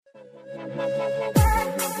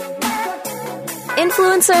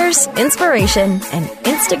Influencers, inspiration, and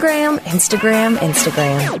Instagram.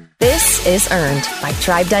 This is Earned by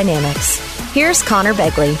Tribe Dynamics. Here's Connor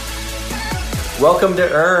Begley. Welcome to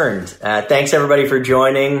Earned. Thanks everybody for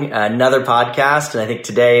joining another podcast. And I think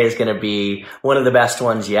today is going to be one of the best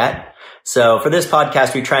ones yet. So for this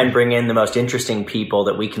podcast, we try and bring in the most interesting people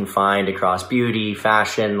that we can find across beauty,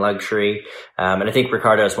 fashion, luxury. And I think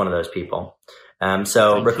Ricardo is one of those people.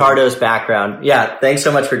 So Ricardo's background. Yeah. Thanks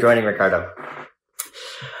so much for joining, Ricardo.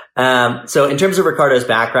 So in terms of Ricardo's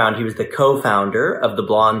background, he was the co-founder of The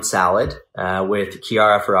Blonde Salad, with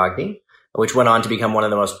Chiara Ferragni, which went on to become one of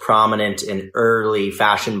the most prominent and early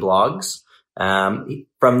fashion blogs.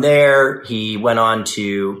 From there, he went on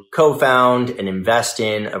to co-found and invest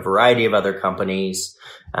in a variety of other companies.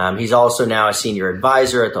 He's also now a senior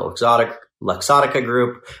advisor at the Luxottica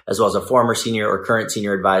Group, as well as a former senior or current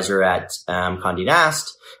senior advisor at Condé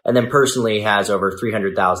Nast. And then personally has over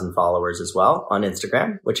 300,000 followers as well on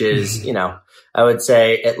Instagram, which is, I would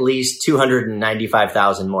say at least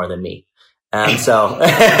 295,000 more than me. So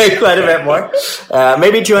quite a bit more,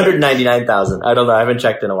 maybe 299,000. I don't know. I haven't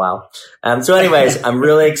checked in a while. So anyways, I'm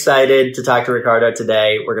really excited to talk to Ricardo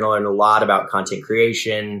today. We're going to learn a lot about content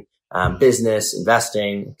creation, business,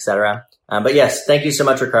 investing, etc. But yes, thank you so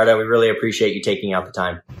much, Ricardo. We really appreciate you taking out the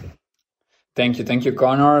time. Thank you,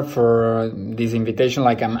 Connor, for this invitation.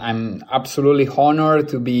 I'm absolutely honored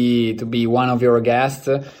to be one of your guests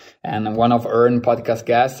and one of Earn podcast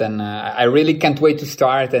guests, and I really can't wait to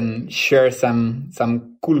start and share some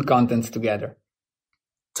cool contents together.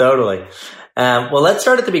 Totally. Well, let's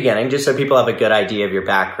start at the beginning, just so people have a good idea of your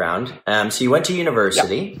background. So you went to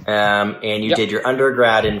university, and you did your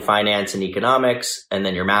undergrad in finance and economics, and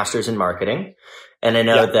then your master's in marketing. And I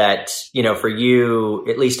know that, for you,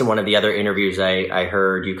 at least in one of the other interviews I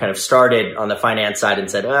heard, you kind of started on the finance side and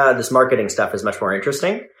said, this marketing stuff is much more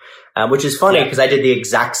interesting, which is funny because I did the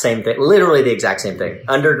exact same thing, literally the exact same thing.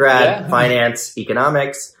 Undergrad, finance,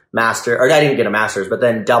 economics, master, or I didn't get a master's, but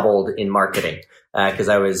then doubled in marketing because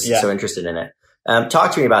I was so interested in it.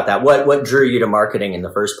 Talk to me about that. What drew you to marketing in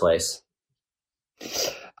the first place?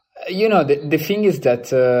 The thing is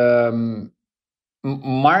that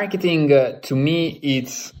marketing to me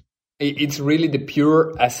it's really the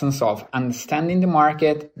pure essence of understanding the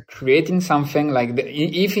market, creating something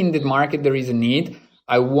if in the market there is a need,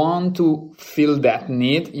 I want to fill that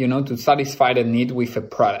need, to satisfy the need with a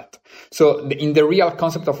product. So in the real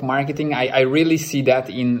concept of marketing, I really see that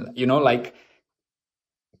in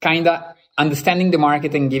kind of understanding the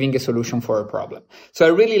market and giving a solution for a problem. So I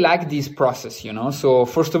really like this process, So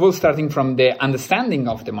first of all, starting from the understanding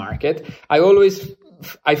of the market, I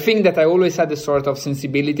think that I always had a sort of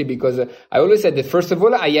sensibility because I always said that first of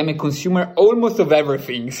all, I am a consumer almost of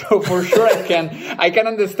everything. So for sure I can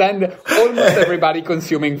understand almost everybody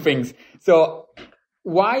consuming things. So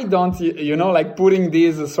why don't putting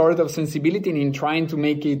this sort of sensibility in trying to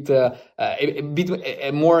make it a bit a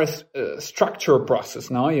more structured process,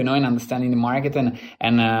 in understanding the market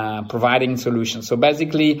and providing solutions. So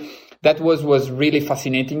basically, that was really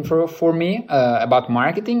fascinating for me about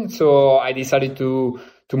marketing. So I decided to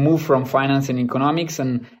move from finance and economics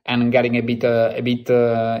and getting a bit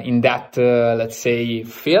in that let's say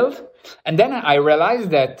field. And then I realized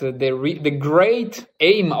that the great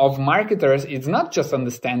aim of marketers is not just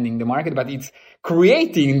understanding the market, but it's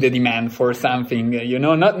creating the demand for something,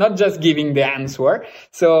 not just giving the answer.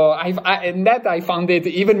 So I found it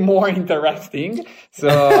even more interesting. So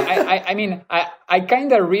I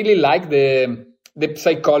kind of really like the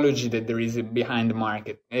psychology that there is behind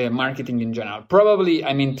the marketing in general. Probably,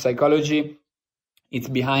 psychology, it's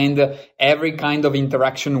behind every kind of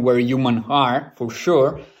interaction where humans are, for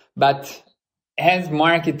sure. But as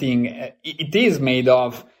marketing, it is made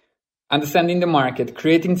of understanding the market,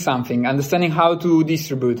 creating something, understanding how to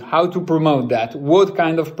distribute, how to promote that, what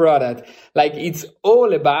kind of product. It's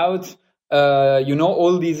all about,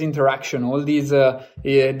 all these interaction, all these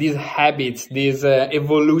habits, this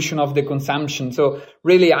evolution of the consumption. So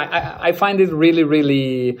really, I find it really,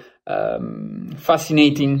 really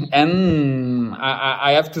fascinating. And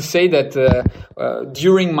I have to say that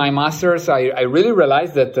during my master's, I really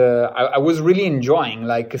realized that I was really enjoying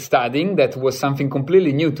studying. That was something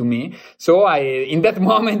completely new to me. So in that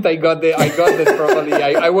moment, I got that probably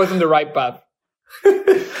I was on the right path.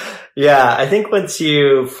 Yeah, I think once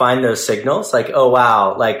you find those signals, oh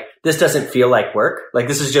wow, this doesn't feel like work.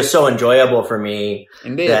 This is just so enjoyable for me.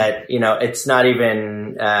 Indeed. That, it's not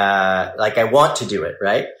even, I want to do it,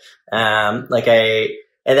 right?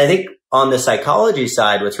 And I think on the psychology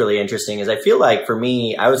side, what's really interesting is I feel like for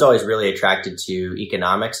me, I was always really attracted to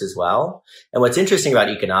economics as well. And what's interesting about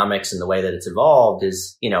economics and the way that it's evolved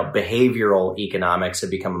is, behavioral economics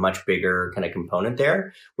have become a much bigger kind of component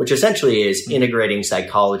there, which essentially is integrating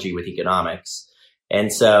psychology with economics.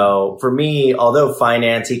 And so for me, although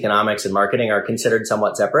finance, economics, and marketing are considered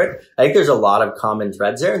somewhat separate, I think there's a lot of common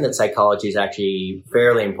threads there, and that psychology is actually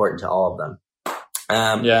fairly important to all of them.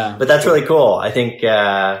 But that's really cool. I think,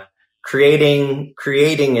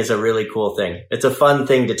 creating is a really cool thing. It's a fun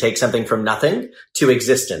thing to take something from nothing to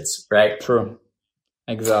existence, right? True.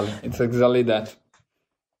 Exactly. It's exactly that.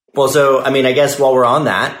 Well, so, I guess while we're on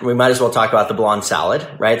that, we might as well talk about the Blonde Salad,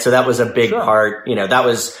 right? So that was a big part, that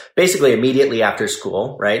was basically immediately after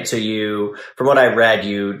school, right? So from what I read,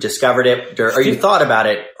 you discovered it or you thought about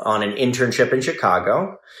it on an internship in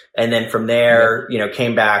Chicago. And then from there,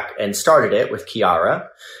 came back and started it with Chiara.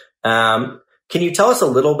 Can you tell us a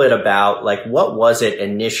little bit about what was it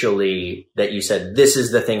initially that you said, this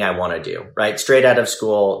is the thing I want to do, right? Straight out of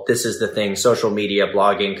school, this is the thing, social media,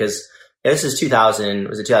 blogging, because this is 2000,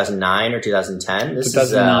 was it 2009 or 2010?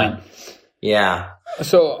 2009.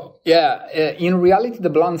 So, in reality,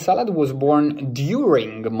 the Blonde Salad was born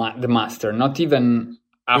during the master, not even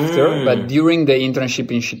after, but during the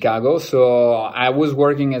internship in Chicago. So I was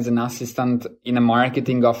working as an assistant in a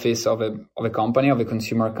marketing office of a company, of a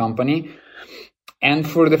consumer company. And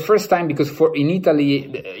for the first time, because in Italy,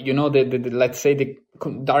 let's say the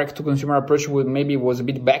direct to consumer approach was a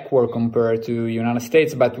bit backward compared to United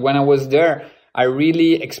States. But when I was there, I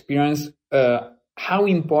really experienced how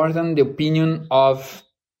important the opinion of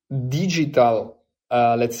digital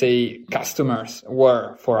let's say customers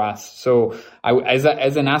were for us. So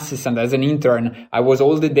as an assistant, as an intern, I was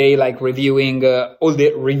all the day reviewing all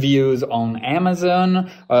the reviews on Amazon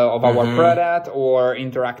of our product, or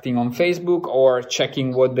interacting on Facebook, or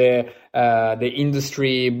checking what the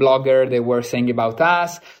industry blogger they were saying about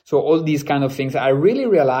us. So all these kind of things. I really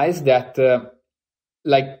realized that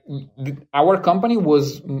our company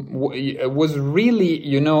was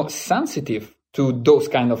really sensitive to those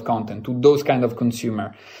kind of content, to those kind of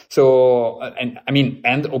consumer. So,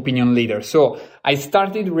 and opinion leaders. So I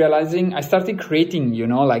started creating,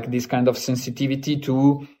 this kind of sensitivity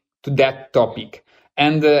to that topic.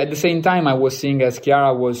 And at the same time, I was seeing as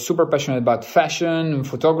Chiara was super passionate about fashion and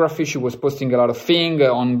photography. She was posting a lot of things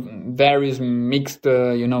on various mixed,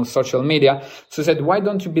 social media. So I said, why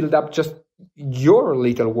don't you build up just your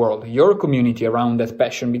little world, your community around that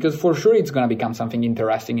passion? Because for sure it's going to become something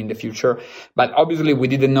interesting in the future. But obviously we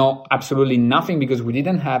didn't know absolutely nothing, because we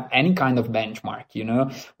didn't have any kind of benchmark,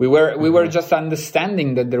 We were just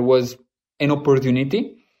understanding that there was an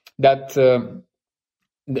opportunity, that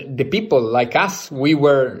the people like us, we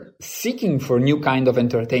were seeking for new kind of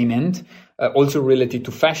entertainment, also related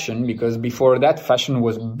to fashion, because before that fashion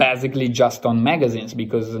was basically just on magazines,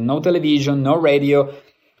 because no television, no radio,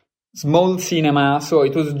 small cinema. So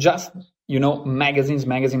it was just,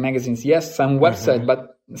 magazines. Yes, some website,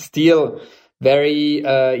 but still very,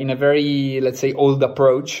 in a very, let's say, old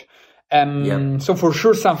approach. So for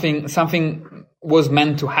sure something was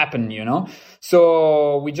meant to happen,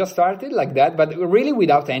 So we just started like that, but really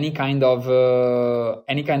without any kind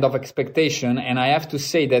of expectation. And I have to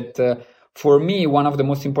say that, for me, one of the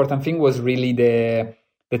most important thing was really the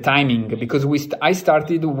timing, because I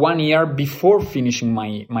started 1 year before finishing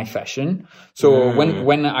my fashion. So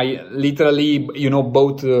when I literally,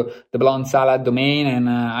 bought the Blonde Salad domain, and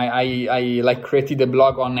I created a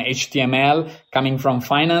blog on HTML coming from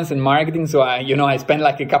finance and marketing. So I spent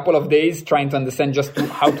a couple of days trying to understand just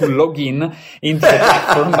how to log in into the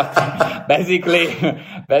platform. But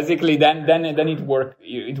basically then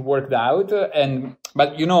it worked out.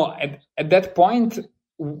 But at that point,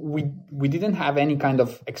 we didn't have any kind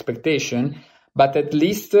of expectation, but at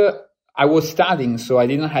least I was studying, so I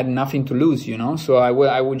didn't have nothing to lose, So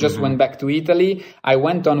I would just went back to Italy. I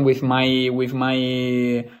went on with my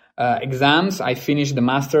exams. I finished the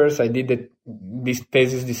masters. I did this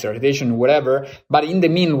thesis, dissertation, whatever. But in the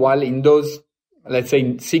meanwhile, in those, let's say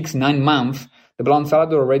 6-9 months, the Blonde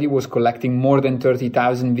Salad already was collecting more than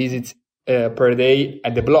 30,000 visits per day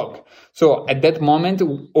at the blog. So at that moment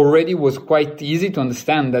already was quite easy to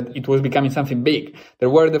understand that it was becoming something big. There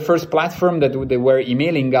were the first platform that they were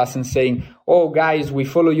emailing us and saying, oh guys, we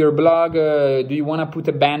follow your blog. Do you want to put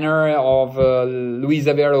a banner of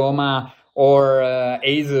Luisa Via Roma or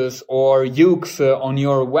Asus or Yux on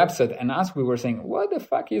your website? And us, we were saying, what the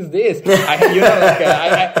fuck is this? I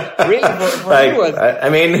really,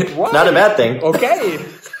 for me was, not a bad thing. Okay.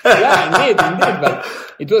 Yeah, indeed. But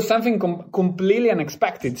it was something completely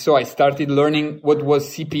unexpected. So I started learning what was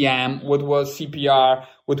CPM, what was CPR,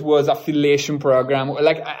 what was affiliation program.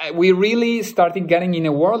 Like we really started getting in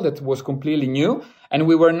a world that was completely new, and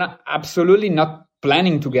we were absolutely not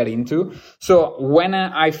planning to get into. So when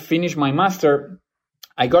I finished my master,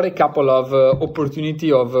 I got a couple of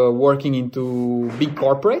opportunity of working into big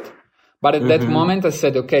corporate. But at that moment, I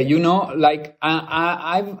said, okay, like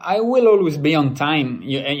I will always be on time.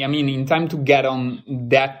 I mean, in time to get on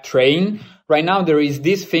that train. Right now, there is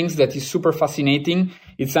these things that is super fascinating.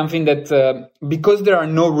 It's something that because there are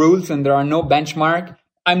no rules and there are no benchmark,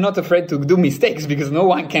 I'm not afraid to do mistakes because no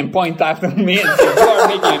one can point out at me and say, you are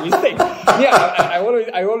making a mistake.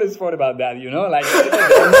 Yeah, I always thought about that, like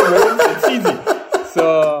there are no rules, it's easy.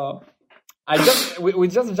 So we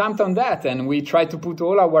just jumped on that and we tried to put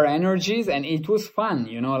all our energies, and it was fun,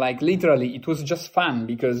 like literally it was just fun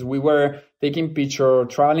because we were taking pictures,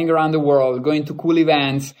 traveling around the world, going to cool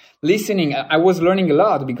events, listening. I was learning a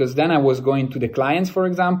lot because then I was going to the clients, for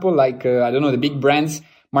example, like, the big brands,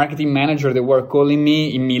 marketing manager, they were calling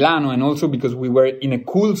me in Milano, and also because we were in a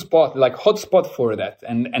cool spot, like hot spot for that.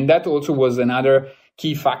 And that also was another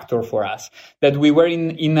key factor for us, that we were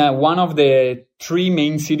in one of the 3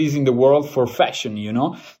 main cities in the world for fashion,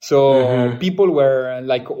 So people were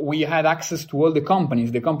like, we had access to all the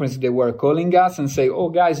companies. The companies, they were calling us and say, oh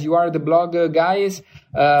guys, you are the blog guys.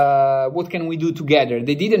 What can we do together?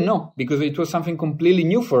 They didn't know because it was something completely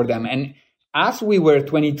new for them. And as we were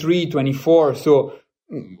 23, 24, so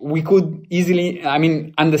we could easily,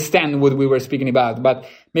 understand what we were speaking about, but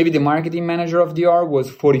maybe the marketing manager of Dior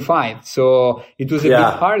was 45. So it was a bit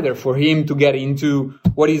harder for him to get into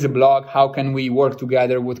what is a blog, how can we work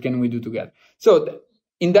together, what can we do together. So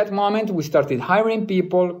in that moment, we started hiring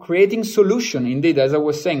people, creating solution. Indeed, as I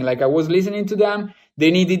was saying, like I was listening to them,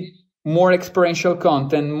 they needed more experiential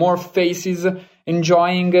content, more faces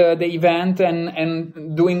enjoying the event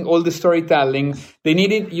and doing all the storytelling. They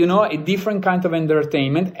needed, a different kind of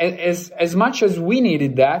entertainment as much as we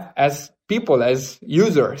needed that as people, as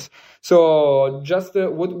users. So just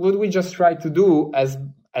what we just tried to do as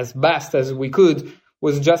best as we could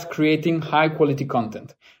was just creating high quality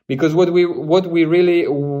content. Because what we really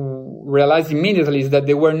realized immediately is that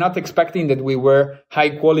they were not expecting that we were high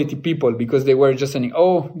quality people, because they were just saying,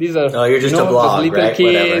 these are, you're just a blog, little right?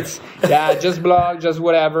 kids. Yeah, just blog, just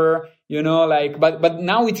whatever. But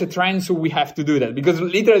now it's a trend, so we have to do that, because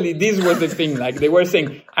literally this was the thing. Like they were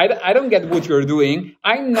saying, I don't get what you're doing.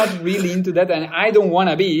 I'm not really into that, and I don't want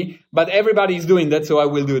to be, but everybody is doing that, so I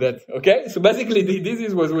will do that. Okay. So basically this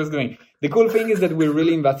is what was doing. The cool thing is that we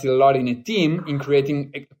really invested a lot in a team in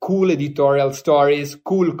creating cool editorial stories,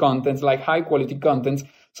 cool contents, like high quality contents.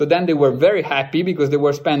 So then they were very happy because they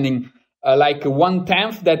were spending like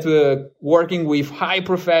 1/10 that working with high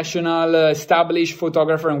professional, established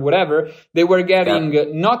photographer and whatever. They were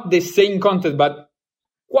getting not the same content, but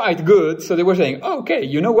quite good. So they were saying, okay,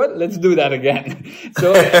 you know what? Let's do that again.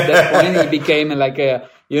 So at that point it became like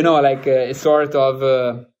a sort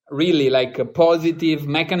of really like a positive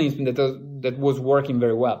mechanism that was working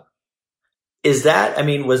very well. Was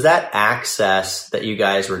that access that you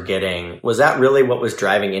guys were getting, was that really what was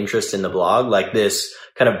driving interest in the blog? Like this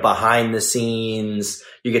kind of behind the scenes,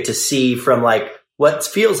 you get to see from like what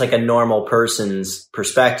feels like a normal person's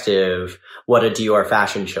perspective, what a Dior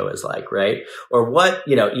fashion show is like, right? Or what,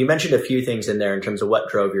 you mentioned a few things in there in terms of what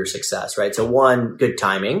drove your success, right? So one, good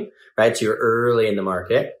timing, right? So you're early in the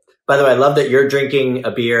market. By the way, I love that you're drinking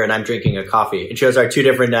a beer and I'm drinking a coffee. It shows our 2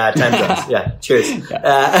 different time zones. Yeah. Cheers.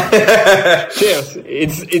 Cheers.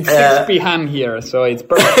 It's 6 p.m. here, so it's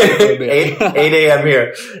perfect. 8 a.m.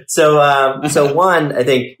 here. So one, I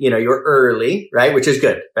think, you're early, right? Which is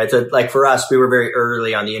good, right? So like for us, we were very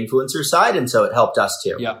early on the influencer side, and so it helped us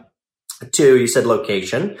too. Yeah. 2, you said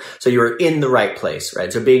location. So you were in the right place,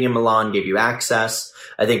 right? So being in Milan gave you access.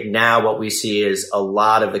 I think now what we see is a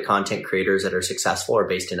lot of the content creators that are successful are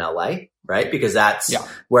based in LA, right? Because that's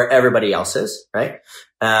where everybody else is, right?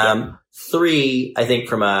 3, I think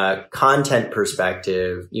from a content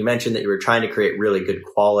perspective, you mentioned that you were trying to create really good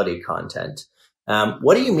quality content.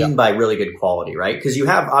 What do you mean by really good quality, right? Because you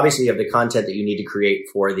have the content that you need to create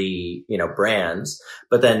for the, brands,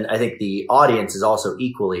 but then I think the audience is also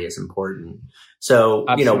equally as important. So,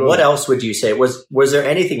 Absolutely. What else would you say? Was there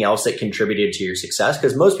anything else that contributed to your success?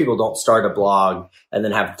 Because most people don't start a blog and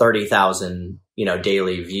then have 30,000,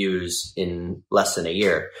 daily views in less than a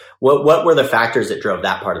year. What were the factors that drove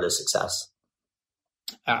that part of the success?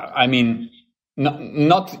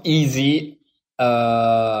 Not easy.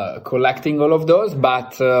 Collecting all of those,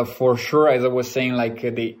 but for sure, as I was saying, like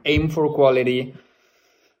the aim for quality,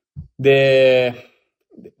 the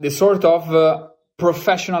sort of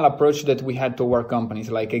professional approach that we had toward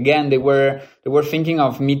companies. Like, again, they were thinking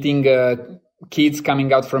of meeting kids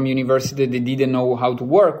coming out from university. They didn't know how to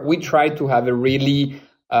work. We tried to have a really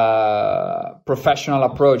professional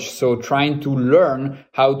approach. So trying to learn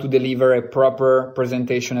how to deliver a proper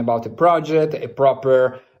presentation about a project, a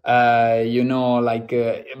proper a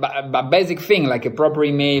basic thing, like a proper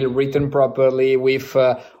email written properly with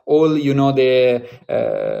all, the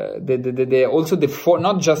also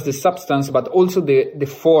not just the substance, but also the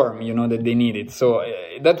form, that they needed. So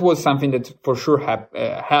that was something that for sure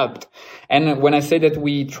helped. And when I say that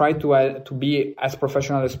we tried to be as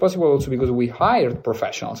professional as possible, also because we hired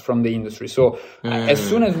professionals from the industry. So as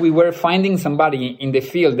soon as we were finding somebody in the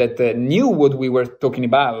field that knew what we were talking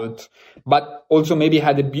about, but also maybe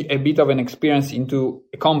had a bit of an experience into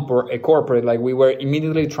a corporate, like we were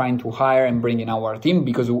immediately trying to hire and bring in our team,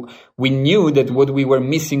 because we knew that what we were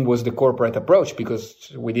missing was the corporate approach,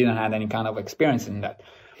 because we didn't have any kind of experience in that.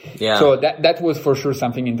 Yeah. So that was for sure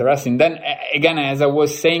something interesting. Then again, as I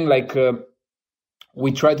was saying,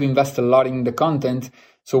 we try to invest a lot in the content.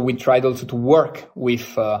 So we tried also to work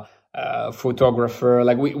with photographer,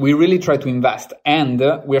 like we really try to invest. And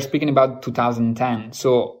we are speaking about 2010.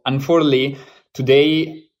 So unfortunately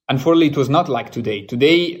it was not like today.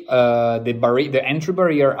 Today, the entry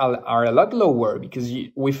barrier are a lot lower, because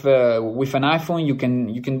with an iPhone you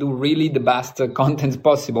can do really the best content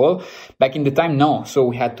possible. Back in the time, no. So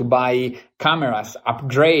we had to buy cameras,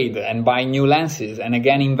 upgrade, and buy new lenses, and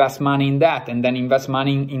again invest money in that, and then invest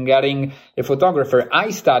money in getting a photographer. I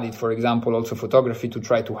studied, for example, also photography to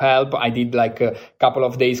try to help. I did like a couple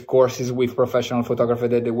of days courses with professional photographers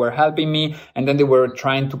that they were helping me, and then they were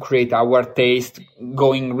trying to create our taste,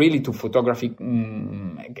 going really to photography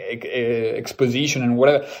exposition and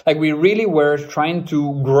whatever. Like we really were trying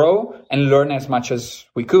to grow and learn as much as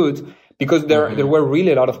we could, because there were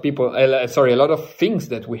really a lot of things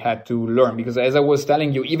that we had to learn. Because as I was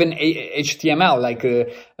telling you, even HTML,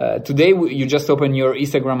 today you just open your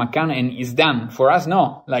Instagram account and it's done. For us,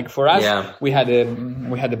 no. Like for us, we had a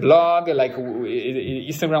blog. Like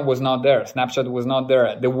Instagram was not there, Snapchat was not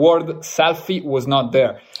there, the word selfie was not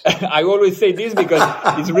there. I always say this because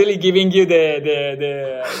it's really giving you this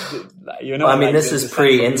is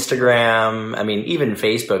pre-Instagram. I mean, even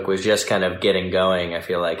Facebook was just kind of getting going, I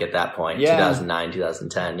feel like, at that point, 2009,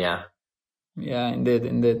 2010. Yeah. Yeah,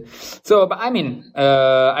 indeed. So, but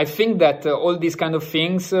I think that all these kind of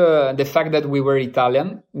things, the fact that we were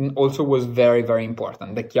Italian also was very, very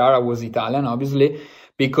important. That Chiara was Italian, obviously,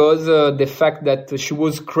 because the fact that she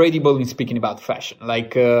was credible in speaking about fashion.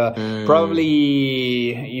 Like,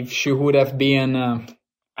 probably if she would have been,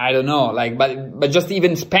 I don't know, but just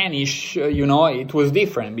even Spanish, it was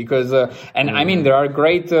different, because, there are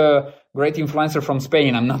great influencers from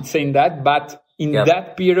Spain. I'm not saying that, but in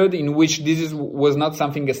that period in which this was not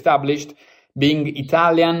something established, being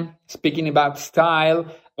Italian, speaking about style,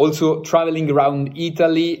 also traveling around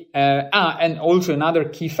Italy, and also another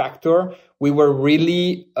key factor, we were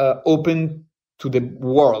really open to the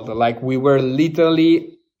world. Like we were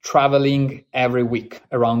literally traveling every week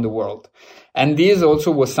around the world. And this also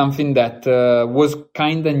was something that was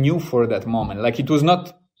kind of new for that moment. Like it was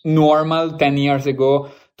not normal 10 years ago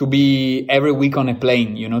to be every week on a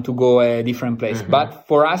plane, to go a different place. But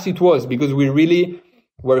for us it was, because we really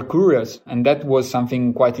were curious. And that was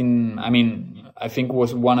something I think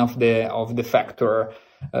was one of the factor,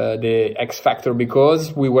 the X factor,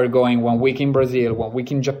 because we were going 1 week in Brazil, 1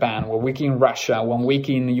 week in Japan, 1 week in Russia, 1 week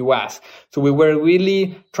in the US. So we were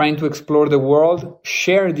really trying to explore the world,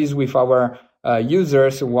 share this with our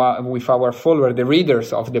users, with our followers, the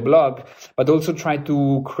readers of the blog, but also try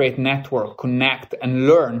to create network, connect, and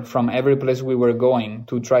learn from every place we were going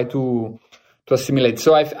to try to assimilate.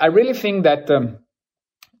 So I really think that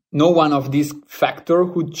no one of these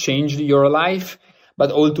factors could change your life,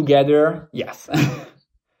 but altogether, yes.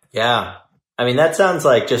 Yeah. That sounds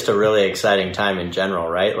like just a really exciting time in general,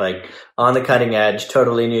 right? Like on the cutting edge,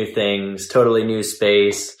 totally new things, totally new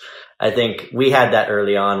space. I think we had that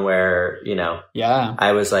early on where,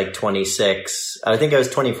 I was like 26. I think I was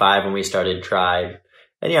 25 when we started Tribe.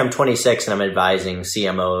 And I'm 26 and I'm advising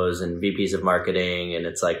CMOs and VPs of marketing. And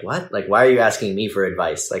it's like, what? Like, why are you asking me for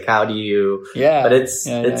advice? Like, how do you? Yeah. But it's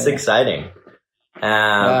exciting.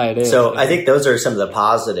 It is. So I think those are some of the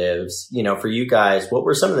positives, for you guys. What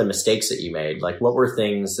were some of the mistakes that you made? Like, what were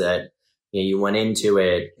things that you went into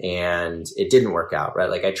it and it didn't work out, right?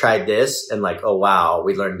 Like I tried this and like, oh wow,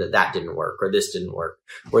 we learned that didn't work, or this didn't work.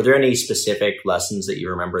 Were there any specific lessons that you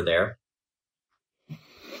remember there?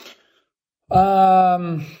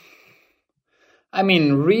 I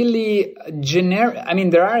mean, really generic. I mean,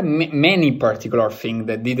 there are many particular things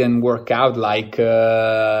that didn't work out. Like,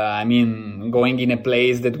 I mean, going in a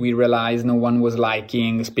place that we realized no one was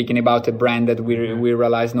liking, speaking about a brand that we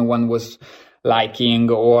realized no one was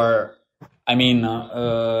liking, or, I mean,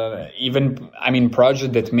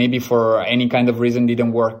 project that maybe for any kind of reason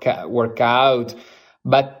didn't work out.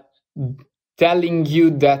 But telling you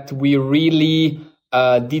that we really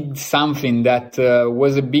did something that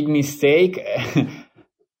was a big mistake,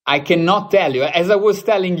 I cannot tell you. As I was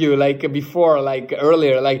telling you, like before, like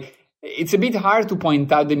earlier, like it's a bit hard to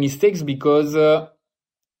point out the mistakes because,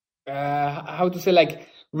 how to say, like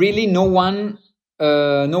really no one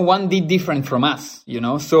did different from us, you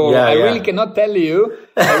know? So I really cannot tell you,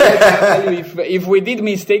 if we did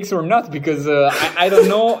mistakes or not, because I don't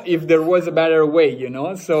know if there was a better way, you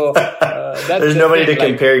know? So there's nobody to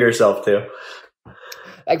compare yourself to.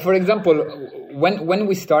 Like, for example, when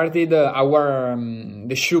we started our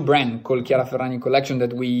the shoe brand called Chiara Ferragni Collection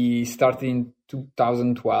that we started in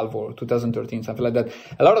 2012 or 2013, something like that,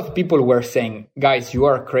 a lot of people were saying, guys, you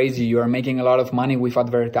are crazy. You are making a lot of money with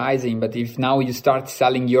advertising. But if now you start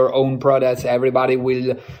selling your own products, everybody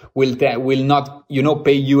will not, you know,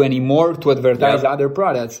 pay you anymore to advertise other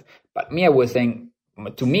products. But me, I was saying,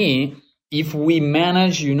 to me, if we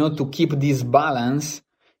manage, you know, to keep this balance,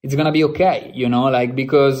 it's going to be okay, you know, like,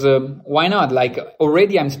 because why not? Like,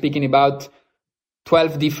 already I'm speaking about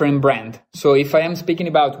 12 different brands. So if I am speaking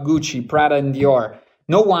about Gucci, Prada, and Dior,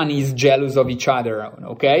 no one is jealous of each other,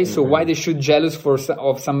 okay? So why they should jealous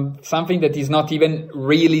of something that is not even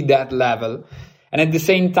really that level? And at the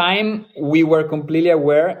same time, we were completely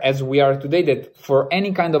aware, as we are today, that for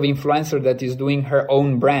any kind of influencer that is doing her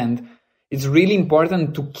own brand, it's really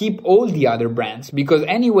important to keep all the other brands, because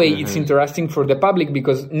anyway, it's interesting for the public,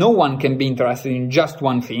 because no one can be interested in just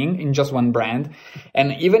one thing, in just one brand.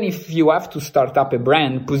 And even if you have to start up a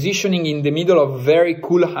brand, positioning in the middle of very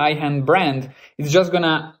cool high-end brand, it's just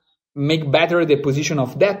gonna make better the position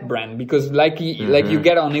of that brand, because like you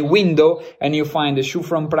get on a window and you find a shoe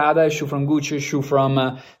from Prada, a shoe from Gucci, a shoe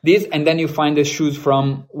from this, and then you find the shoes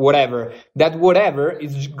from whatever. That whatever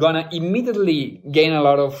is gonna immediately gain a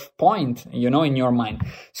lot of point, you know, in your mind.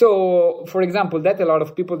 So, for example, that a lot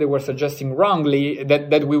of people, they were suggesting wrongly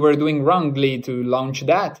that we were doing wrongly to launch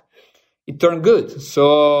that. It turned good.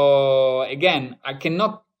 So again, I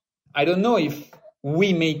don't know if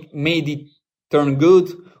we made it turn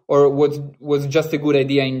good, or was just a good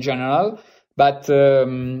idea in general. But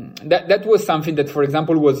that was something that, for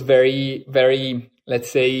example, was very, very,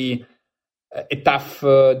 let's say, a tough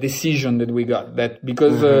decision that we got. That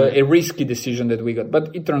because a risky decision that we got,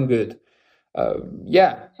 but it turned good.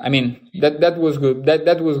 I mean that was good.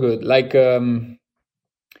 That was good. Like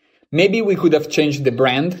maybe we could have changed the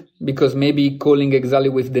brand, because maybe calling exactly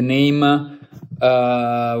with the name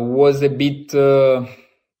was a bit.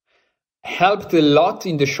 Helped a lot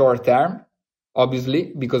in the short term,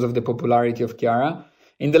 obviously, because of the popularity of Chiara.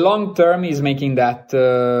 In the long term, is making that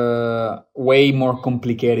way more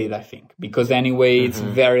complicated, I think, because anyway, it's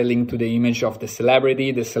very linked to the image of the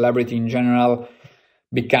celebrity. The celebrity in general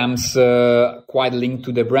becomes quite linked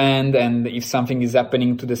to the brand, and if something is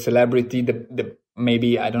happening to the celebrity, the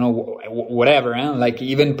maybe, I don't know, whatever, like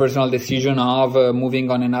even personal decision of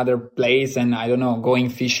moving on another place and, I don't know, going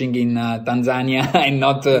fishing in Tanzania and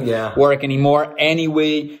not work anymore.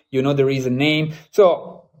 Anyway, you know, there is a name.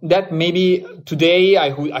 So that maybe today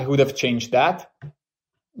I would have changed that.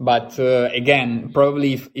 But again,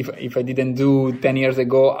 probably if I didn't do 10 years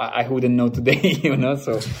ago, I wouldn't know today, you know,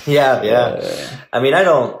 so. I mean,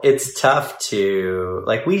 it's tough to,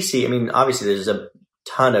 like we see, I mean, obviously there's a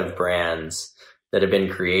ton of brands that have been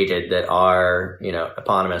created that are, you know,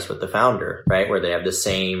 eponymous with the founder, right? Where they have the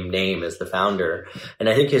same name as the founder. And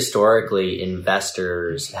I think historically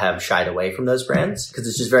investors have shied away from those brands because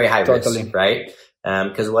it's just very high risk, right?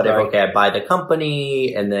 Because what if, okay, I buy the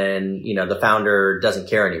company and then, you know, the founder doesn't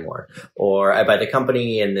care anymore, or I buy the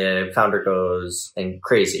company and the founder goes and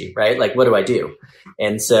crazy, right? Like, what do I do?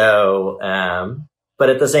 And so, but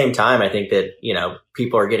at the same time, I think that, you know,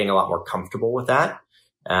 people are getting a lot more comfortable with that.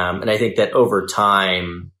 And I think that over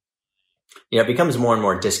time, you know, it becomes more and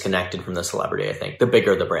more disconnected from the celebrity, I think, the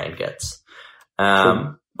bigger the brand gets.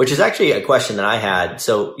 Which is actually a question that I had.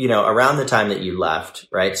 So, you know, around the time that you left,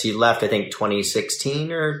 right? So you left, I think,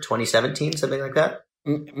 2016 or 2017, something like that?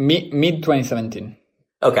 Mid 2017.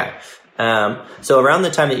 Okay. So around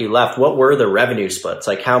the time that you left, what were the revenue splits?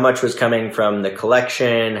 Like how much was coming from the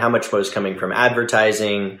collection? How much was coming from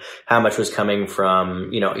advertising? How much was coming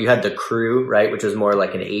from, you had the crew, right? Which was more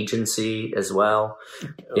like an agency as well.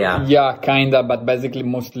 Yeah. Yeah, kinda, but basically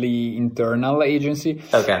mostly internal agency.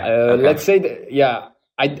 Okay. Let's say that,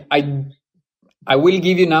 I will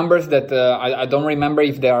give you numbers that I don't remember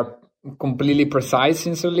if they are completely precise,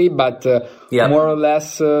 sincerely, but more or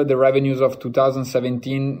less the revenues of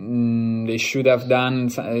 2017 they should have been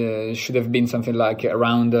something like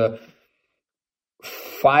around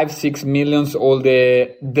 5-6 millions. All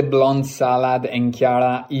the Blonde Salad and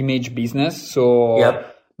Chiara image business. So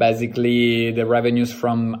basically the revenues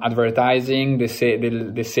from advertising, the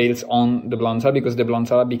sales on the Blonde Salad, because the Blonde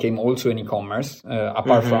Salad became also an e-commerce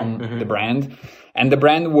apart from the brand, and the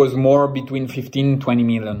brand was more between 15 and 20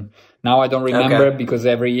 million. Now I don't remember because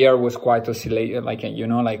every year was quite oscillated, but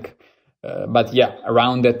yeah,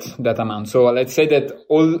 around that amount. So let's say that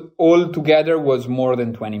all together was more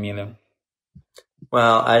than 20 million.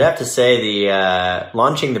 Well, I'd have to say the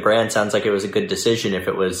launching the brand sounds like it was a good decision if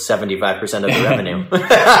it was 75% of the revenue.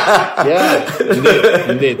 Yeah,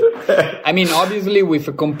 indeed. I mean, obviously with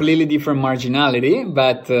a completely different marginality,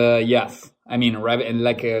 but yes, I mean,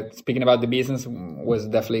 speaking about the business was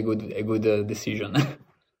definitely a good decision.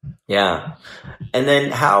 Yeah. And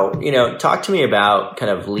then talk to me about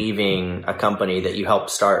kind of leaving a company that you helped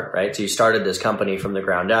start, right? So you started this company from the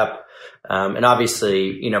ground up. And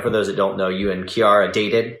obviously, for those that don't know, you and Chiara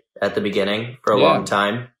dated at the beginning for a long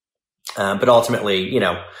time. But ultimately,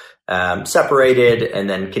 separated and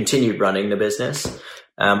then continued running the business.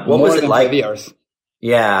 What was it like? 5 years.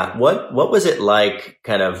 Yeah. What was it like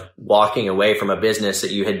kind of walking away from a business that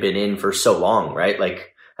you had been in for so long, right? Like,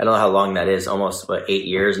 I don't know how long that is, almost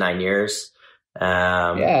 9 years.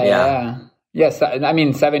 Yes, I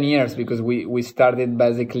mean 7 years, because we started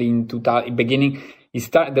basically in beginning.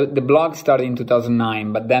 The blog started in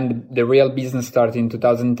 2009, but then the real business started in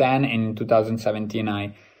 2010, and in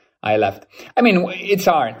 2017 I left. I mean, it's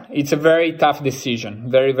hard. It's a very tough decision,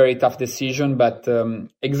 very, very tough decision, but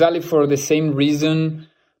exactly for the same reason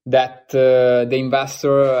that the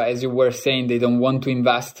investor, as you were saying, they don't want to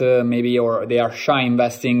invest maybe, or they are shy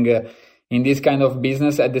investing in this kind of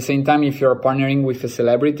business. At the same time, if you're partnering with a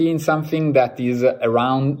celebrity in something that is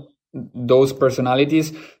around those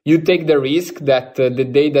personalities, you take the risk that the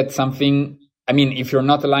day that something, I mean, if you're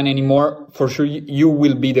not aligned anymore, for sure you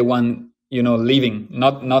will be the one, leaving,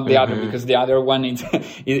 not the other, because the other one,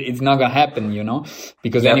 it's not gonna happen,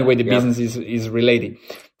 because anyway, the business is related.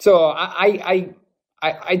 So I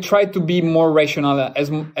try to be more rational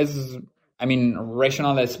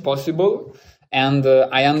rational as possible. And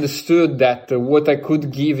I understood that what I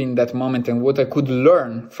could give in that moment and what I could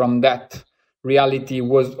learn from that reality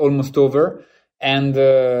was almost over. And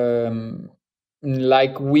Chiara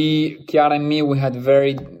and me, we had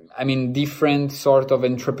very, different sort of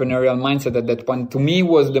entrepreneurial mindset at that point. To me,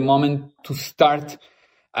 was the moment to start,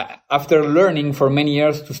 after learning for many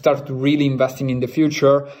years, to start really investing in the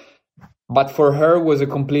future. But for her was a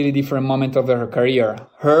completely different moment of her career.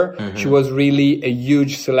 She was really a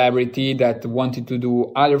huge celebrity that wanted to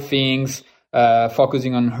do other things,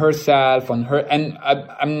 focusing on herself, on her. And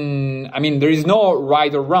there is no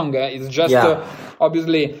right or wrong. It's just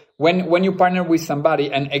obviously when you partner with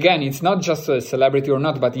somebody, and again, it's not just a celebrity or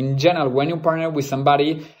not, but in general, when you partner with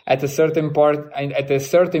somebody at a certain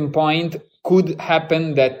point, could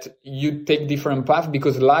happen that you take different paths,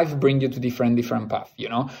 because life brings you to different paths.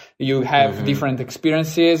 You have different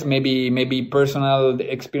experiences, maybe personal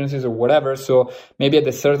experiences or whatever. So maybe at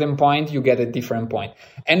a certain point you get a different point.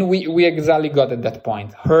 And we exactly got at that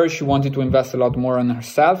point. She wanted to invest a lot more on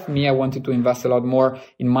herself. Me, I wanted to invest a lot more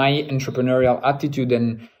in my entrepreneurial attitude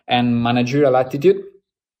and managerial attitude.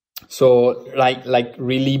 So like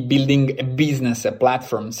really building a business, a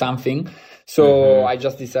platform, something. So I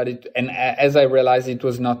just decided, and as I realized it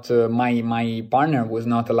was not, my partner was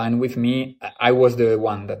not aligned with me, I was the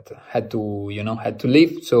one that had to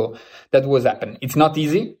leave. So that was happened. It's not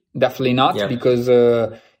easy, definitely not, because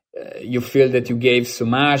you feel that you gave so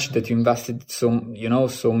much, that you invested so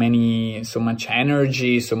much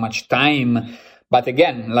energy, so much time. But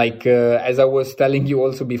again, as I was telling you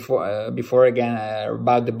also before again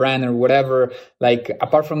about the brand or whatever,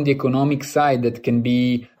 apart from the economic side that can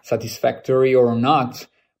be satisfactory or not,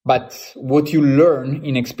 but what you learn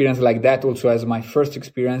in experience like that, also as my first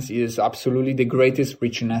experience, is absolutely the greatest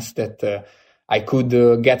richness that I could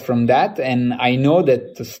get from that. And I know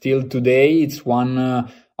that still today it's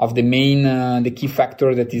one of the main, the key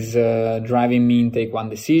factor that is driving me in take one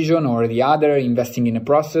decision or the other, investing in a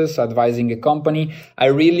process, advising a company. I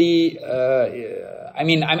really I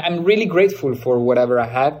mean, I'm really grateful for whatever I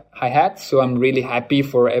had. So I'm really happy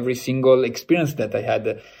for every single experience that I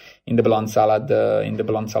had in the Blonde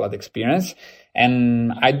Salad experience.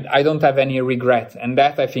 And I don't have any regret. And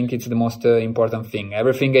that, I think, it's the most important thing.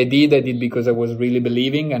 Everything I did because I was really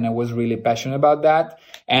believing and I was really passionate about that.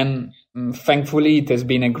 And thankfully, it has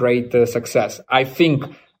been a great success. I think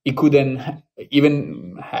it couldn't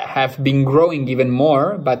even have been growing even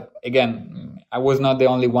more. But again, I was not the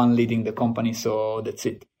only one leading the company. So that's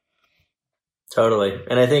it. Totally.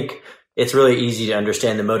 And I think it's really easy to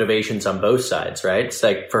understand the motivations on both sides, right? It's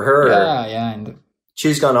like for her, and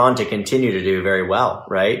she's gone on to continue to do very well,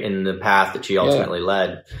 right? In the path that she ultimately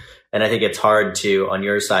led. And I think it's hard to, on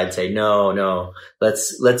your side, say, no,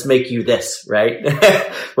 let's make you this, right?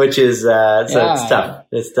 Which is, it's tough. Yeah.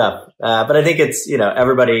 It's tough. But I think it's,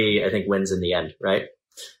 everybody, I think, wins in the end, right?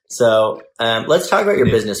 So, let's talk about your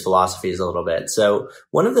business philosophies a little bit. So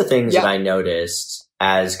one of the things that I noticed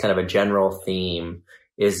as kind of a general theme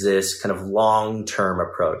is this kind of long-term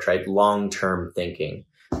approach, right? Long-term thinking.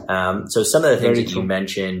 So some of the things that you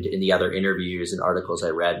mentioned in the other interviews and articles I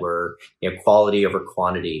read were, quality over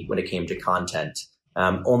quantity when it came to content,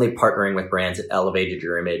 only partnering with brands that elevated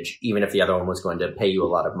your image, even if the other one was going to pay you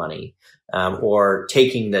a lot of money, or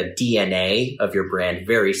taking the DNA of your brand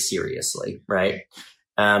very seriously, right?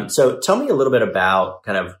 So tell me a little bit about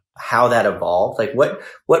kind of how that evolved. Like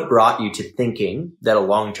what brought you to thinking that a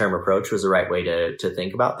long-term approach was the right way to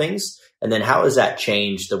think about things? And then how has that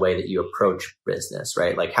changed the way that you approach business,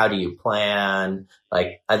 right? Like, how do you plan?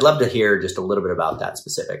 Like, I'd love to hear just a little bit about that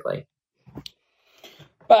specifically.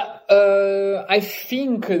 But I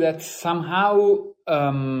think that somehow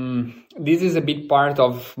this is a big part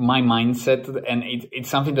of my mindset, and it's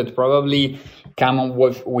something that probably comes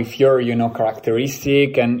with your,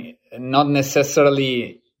 characteristic, and not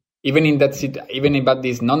necessarily. Even about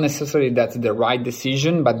this, not necessarily that's the right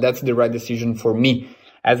decision, but that's the right decision for me,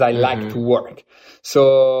 as I like to work.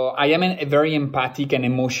 So I am a very empathic and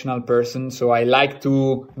emotional person. So I like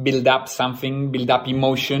to build up something, build up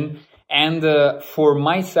emotion. And for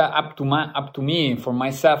myself, for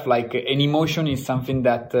myself, like an emotion is something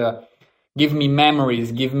that give me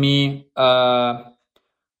memories, give me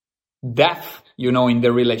depth, in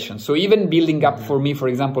the relation. So even building up for me, for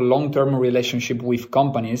example, long-term relationship with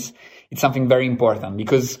companies, it's something very important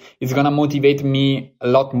because it's going to motivate me a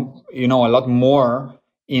lot more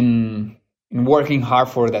in working hard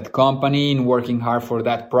for that company, in working hard for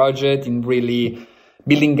that project, in really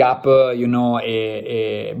building up,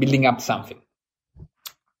 building up something.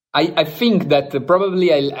 I think that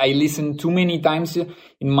probably I listened too many times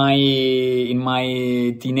in my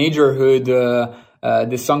teenagerhood,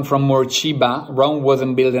 the song from Morcheeba, Rome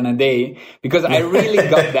wasn't built in a day, because I really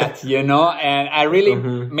got that, and I really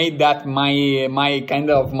made that my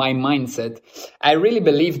kind of my mindset. I really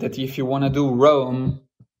believe that if you want to do Rome,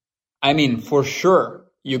 I mean, for sure,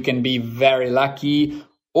 you can be very lucky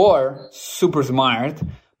or super smart,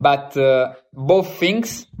 but both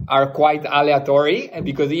things are quite aleatory,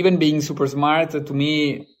 because even being super smart, to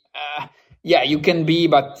me, you can be,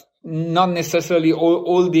 but not necessarily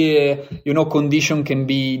all the, condition can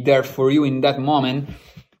be there for you in that moment.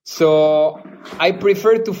 So I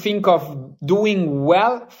prefer to think of doing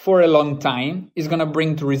well for a long time is going to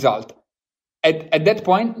bring the result. At that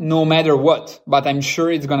point, no matter what, but I'm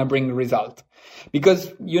sure it's going to bring result.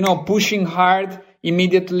 Because, pushing hard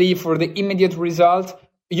immediately for the immediate result,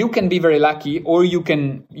 you can be very lucky, or you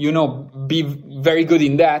can, be very good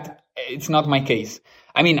in that. It's not my case.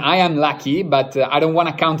 I mean, I am lucky, but I don't want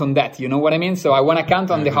to count on that. You know what I mean? So I want to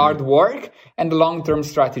count on the hard work and the long-term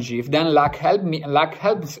strategy. If then luck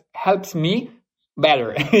helps me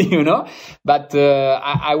better, But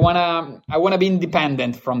I wanna be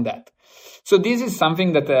independent from that. So this is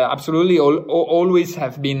something that absolutely always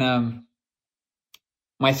have been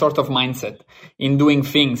my sort of mindset in doing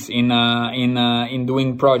things, in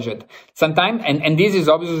doing project. Sometimes, and this is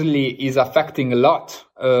obviously is affecting a lot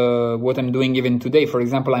what I'm doing even today. For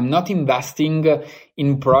example, I'm not investing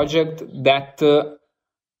in project that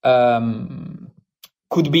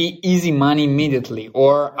could be easy money immediately,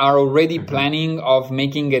 or are already planning of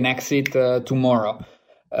making an exit tomorrow.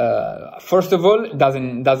 First of all,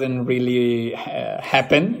 doesn't really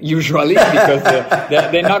happen usually, because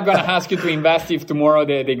they're not going to ask you to invest if tomorrow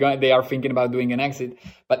they are thinking about doing an exit.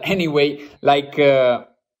 But anyway,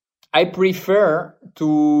 I prefer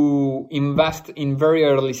to invest in very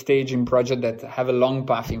early stage in projects that have a long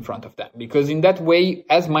path in front of them, because in that way,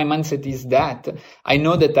 as my mindset is that, I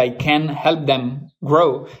know that I can help them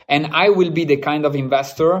grow, and I will be the kind of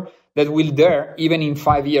investor that will there even in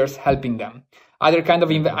 5 years helping them. other kind of,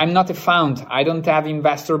 I'm not a fund. I don't have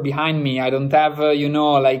investor behind me. I don't have,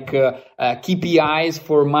 KPIs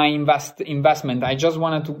for my investment. I just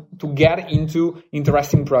wanted to get into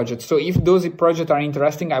interesting projects. So if those projects are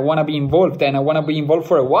interesting, I want to be involved, and I want to be involved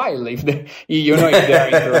for a while if they're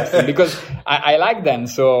interesting, because I like them.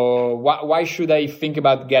 So why should I think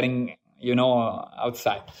about getting,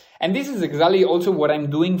 outside? And this is exactly also what I'm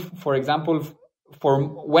doing, for example, for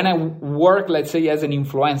when I work, let's say, as an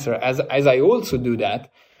influencer, as I also do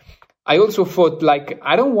that. I also thought, like,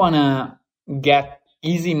 I don't want to get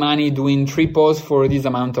easy money doing 3 posts for this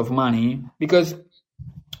amount of money, because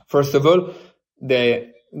first of all,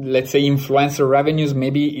 let's say influencer revenues,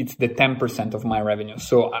 maybe it's the 10% of my revenue.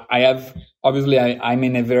 So I'm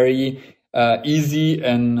in a very easy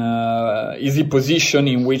position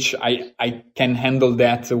in which I can handle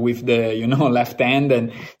that with the left hand,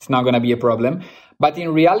 and it's not going to be a problem. But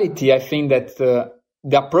in reality, I think that the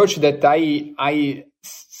approach that I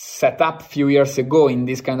set up a few years ago in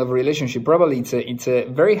this kind of relationship, probably it's a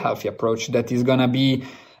very healthy approach that is going to be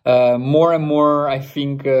more and more, I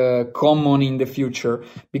think, common in the future.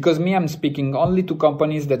 Because I'm speaking only to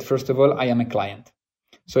companies that, first of all, I am a client.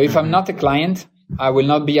 So if I'm not a client, I will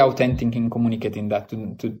not be authentic in communicating that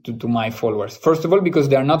to my followers. First of all, because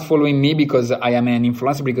they are not following me because I am an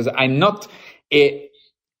influencer, because I'm not a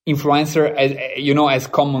influencer as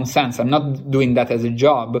common sense. I'm not doing that as a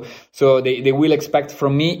job. So they will expect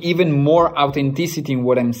from me even more authenticity in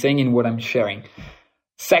what I'm saying and what I'm sharing.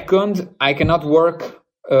 Second, I cannot work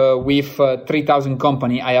with 3,000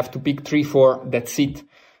 company. I have to pick 3-4, that's it.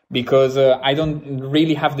 Because I don't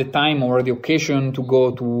really have the time or the occasion to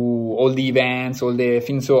go to all the events, all the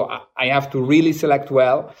things. So I have to really select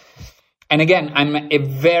well. And again, I'm a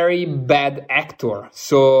very bad actor,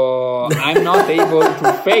 so I'm not able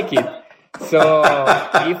to fake it. So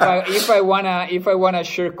if I wanna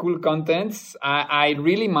share cool contents, I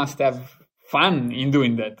really must have fun in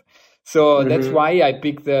doing that. So that's why I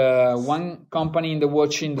picked one company in the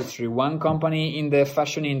watch industry, one company in the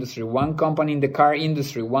fashion industry, one company in the car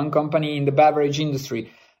industry, one company in the beverage industry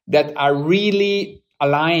that are really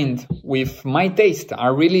aligned with my taste,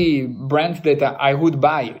 are really brands that I would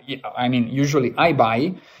buy. I mean, usually I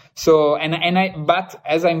buy. So, but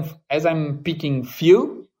as I'm picking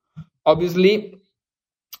few, obviously,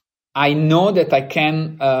 I know that I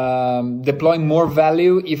can deploy more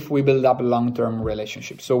value if we build up a long-term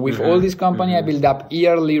relationship. So with all this company, I build up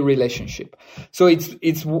yearly relationship. So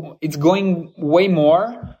it's going way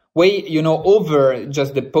over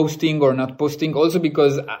just the posting or not posting. Also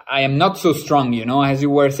because I am not so strong, as you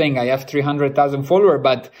were saying, I have 300,000 followers,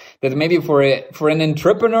 but that maybe for an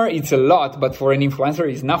entrepreneur, it's a lot, but for an influencer,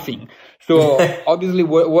 it's nothing. So obviously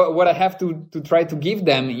what I have to try to give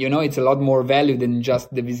them, it's a lot more value than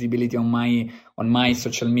just the visibility on my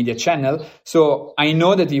social media channel. So I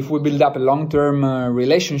know that if we build up a long-term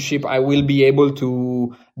relationship, I will be able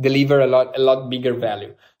to deliver a lot bigger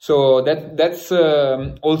value. So that's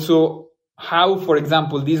also how, for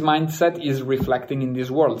example, this mindset is reflecting in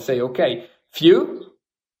this world. Say, okay, few,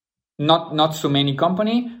 not so many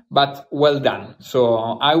company, but well done.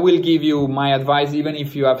 So I will give you my advice. Even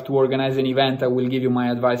if you have to organize an event, I will give you my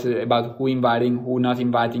advice about who inviting, who not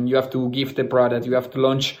inviting. You have to gift a product. You have to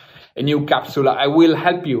launch a new capsule. I will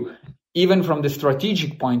help you, even from the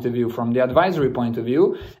strategic point of view, from the advisory point of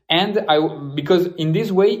view. And because in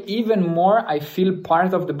this way, even more, I feel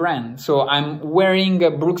part of the brand. So I'm wearing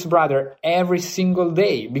a Brooks Brothers every single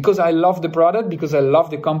day because I love the product, because I love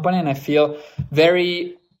the company, and I feel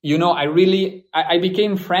very, I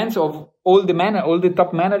became friends of all the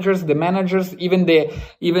top managers, the managers, even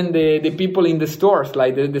the people in the stores,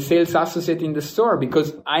 like the sales associate in the store,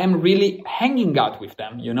 because I am really hanging out with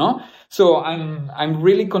them, So I'm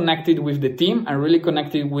really connected with the team. I'm really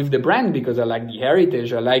connected with the brand because I like the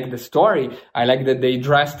heritage. I like the story. I like that they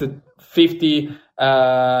dressed 50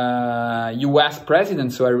 US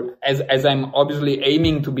presidents. So as I'm obviously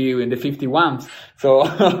aiming to be in the 51st. So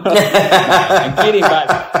I'm kidding,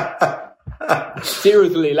 but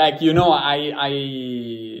seriously,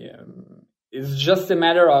 it's just a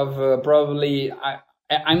matter of probably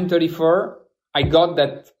I'm 34. I got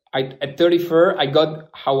that. At 34, I got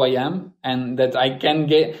how I am, and that I can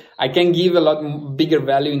give a lot bigger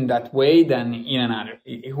value in that way than in another.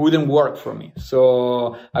 It wouldn't work for me.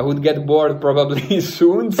 So I would get bored probably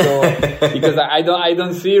soon. So because I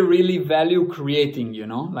don't see really value creating,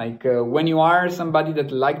 when you are somebody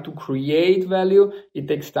that like to create value, it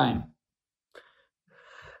takes time.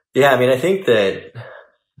 Yeah. I mean, I think that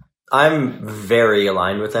I'm very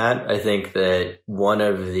aligned with that. I think that one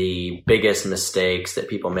of the biggest mistakes that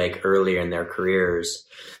people make earlier in their careers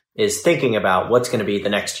is thinking about what's going to be the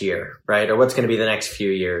next year, right? Or what's going to be the next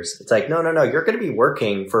few years. It's like, no, you're going to be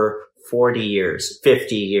working for 40 years,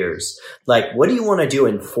 50 years. Like, what do you want to do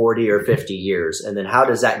in 40 or 50 years? And then how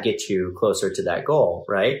does that get you closer to that goal,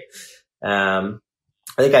 right? I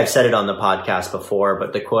think I've said it on the podcast before,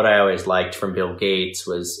 but the quote I always liked from Bill Gates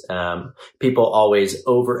was, people always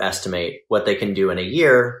overestimate what they can do in a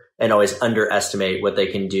year and always underestimate what they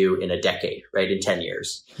can do in a decade, right? In 10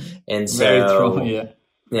 years. And so, very true, yeah.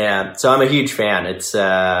 Yeah. So I'm a huge fan. It's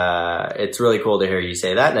really cool to hear you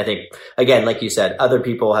say that. And I think, again, like you said, other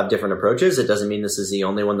people have different approaches. It doesn't mean this is the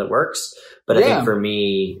only one that works, but I think for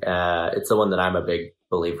me, it's the one that I'm a big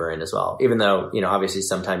believer in as well. Even though, obviously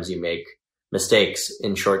sometimes you make mistakes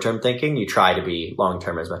in short-term thinking, you try to be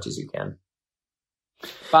long-term as much as you can.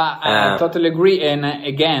 But I totally agree. And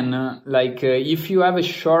again, if you have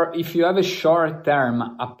a short-term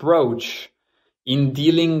approach in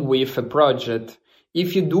dealing with a project,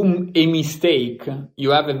 if you do a mistake,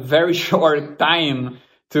 you have a very short time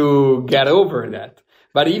to get over that.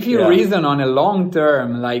 But if you reason on a long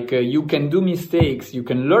term, you can do mistakes, you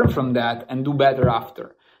can learn from that and do better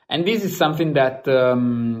after. And this is something that,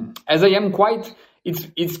 as I am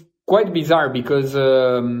it's quite bizarre because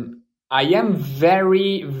I am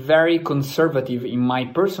very, very conservative in my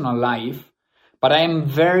personal life, but I am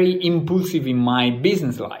very impulsive in my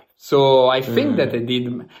business life. So I think that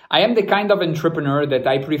I am the kind of entrepreneur that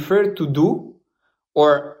I prefer to do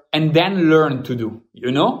and then learn to do,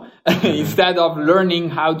 instead of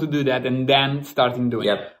learning how to do that and then starting doing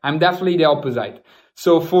it. I'm definitely the opposite.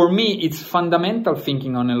 So for me, it's fundamental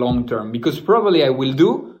thinking on a long term because probably I will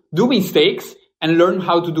do mistakes and learn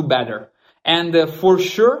how to do better. And for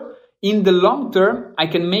sure, in the long term, I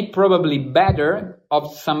can make probably better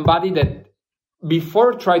of somebody that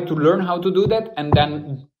before tried to learn how to do that and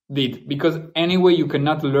then did, because anyway you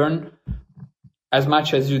cannot learn as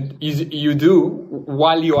much as you do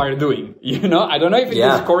while you are doing. I don't know if it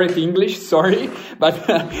is correct English. Sorry, but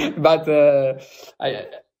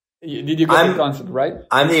did you get the concept right?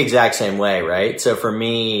 I'm the exact same way, right? So for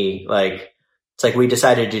me, it's like we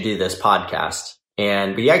decided to do this podcast,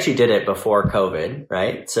 and we actually did it before COVID,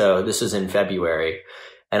 right? So this was in February.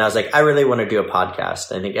 And I was like, I really want to do a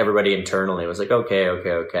podcast. I think everybody internally was like, okay. And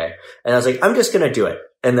I was like, I'm just going to do it.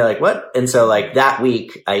 And they're like, what? And so that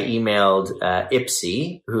week I emailed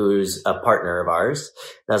Ipsy, who's a partner of ours.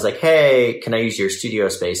 And I was like, hey, can I use your studio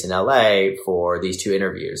space in LA for these 2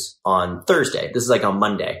 interviews on Thursday? This is on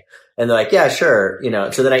Monday. And they're like, yeah, sure.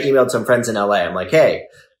 So then I emailed some friends in LA. I'm like, hey,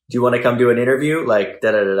 do you want to come do an interview?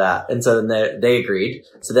 And so then they agreed.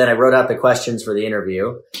 So then I wrote out the questions for the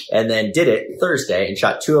interview and then did it Thursday and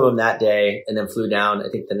shot 2 of them that day and then flew down, I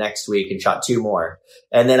think the next week and shot 2 more.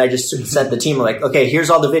 And then I just sent the team okay, here's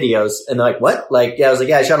all the videos. And they're like, what? I was like,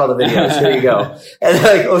 yeah, I shot all the videos. Here you go. And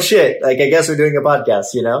they're like, oh shit. I guess we're doing a podcast,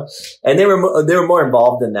 and they were more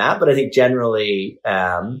involved in that. But I think generally,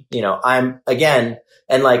 I'm again,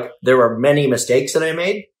 and there were many mistakes that I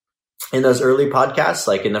made in those early podcasts.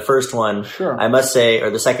 In the first one, I must say, or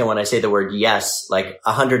the second one, I say the word yes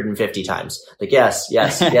 150 times. Yes.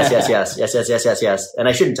 And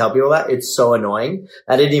I shouldn't tell people that. It's so annoying.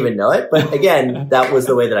 I didn't even know it. But again, that was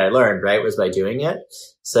the way that I learned, right? Was by doing it.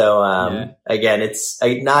 So, again, it's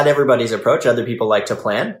not everybody's approach. Other people like to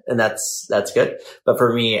plan, and that's good. But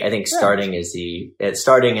for me, I think starting and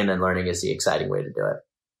then learning is the exciting way to do it.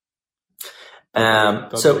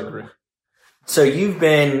 Totally agree. So you've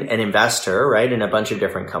been an investor, right, in a bunch of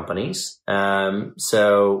different companies.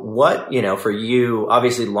 So what, for you,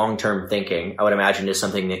 obviously long-term thinking, I would imagine is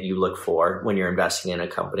something that you look for when you're investing in a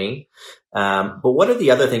company. But what are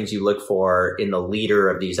the other things you look for in the leader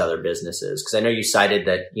of these other businesses? Because I know you cited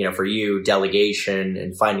that, for you, delegation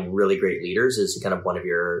and finding really great leaders is kind of one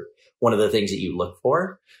of the things that you look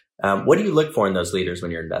for. What do you look for in those leaders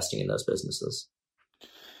when you're investing in those businesses?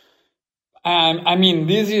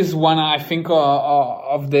 This is one, I think,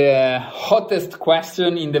 of the hottest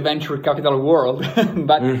question in the venture capital world,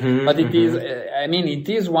 but it is, it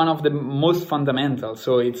is one of the most fundamental.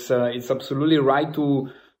 So it's absolutely right to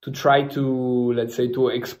try to, let's say, to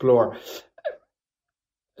explore.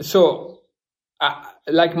 So,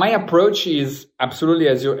 my approach is absolutely,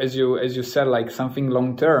 as you said, something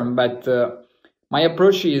long term, but, my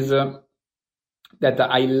approach is, that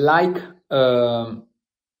I like,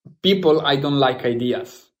 people, I don't like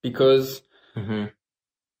ideas because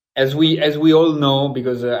as we all know,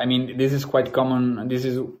 because this is quite common, this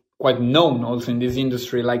is quite known also in this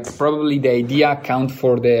industry, probably the idea account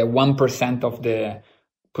for the 1% of the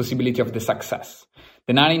possibility of the success.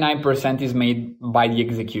 The 99% is made by the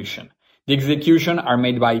execution. The execution are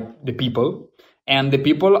made by the people, and the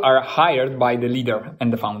people are hired by the leader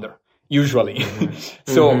and the founder, usually.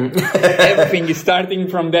 So everything is starting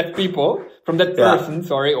from that person,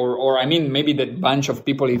 or I mean, maybe that bunch of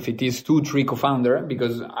people, if it is 2-3 co-founder,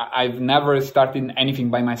 because I've never started anything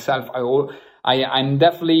by myself. I'm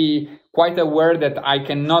definitely quite aware that I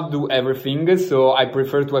cannot do everything, so I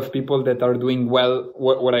prefer to have people that are doing well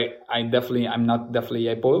what I'm not definitely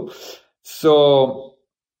able. So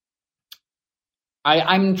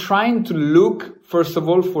I'm trying to look, first of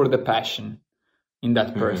all, for the passion in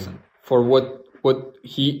that person, for what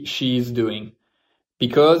she is doing.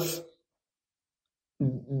 Because,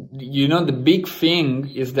 the big thing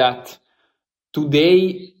is that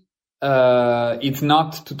today, it's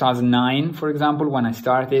not 2009, for example, when I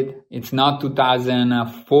started. It's not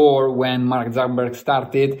 2004 when Mark Zuckerberg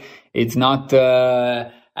started. It's not,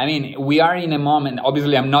 we are in a moment,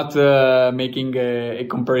 obviously I'm not making a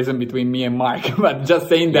comparison between me and Mark, but just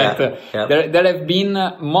saying that there have been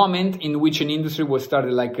a moment in which an industry was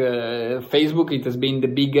started, like Facebook. It has been the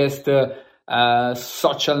biggest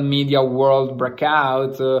social media world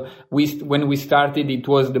breakout. When we started, it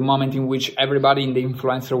was the moment in which everybody in the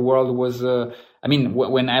influencer world was,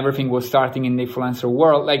 when everything was starting in the influencer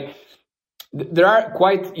world, like there are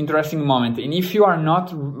quite interesting moments. And if you are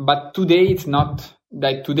not, but today it's not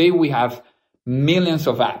like today we have millions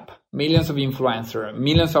of apps, millions of influencers,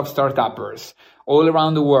 millions of startuppers all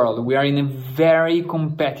around the world. We are in a very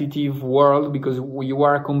competitive world because you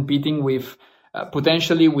are competing with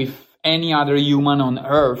potentially with any other human on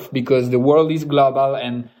earth, because the world is global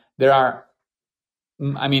and there are,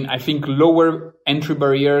 I think, lower entry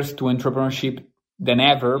barriers to entrepreneurship than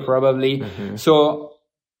ever, probably. So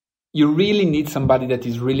you really need somebody that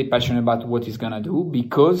is really passionate about what he's going to do,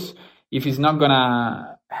 because if he's not going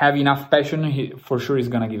to have enough passion, he for sure is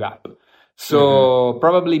going to give up. So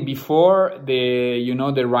probably before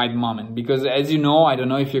the right moment, because as you know, I don't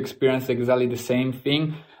know if you experienced exactly the same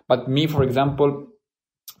thing, but me, for example,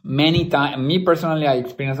 me personally, I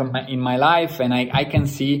experienced in my life, and I can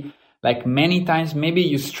see like many times, maybe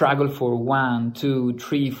you struggle for 1, 2,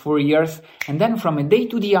 3, 4 years, and then from a day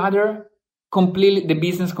to the other, the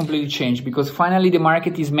business completely changed, because finally the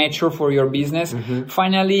market is mature for your business.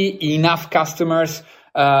 Finally, enough customers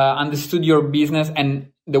understood your business, and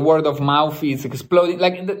the word of mouth is exploding.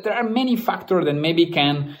 Like there are many factors that maybe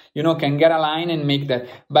can get aligned and make that,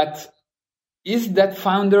 but is that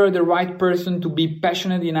founder the right person to be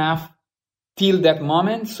passionate enough till that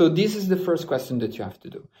moment? So this is the first question that you have to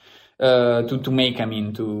do, to make,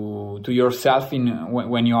 to yourself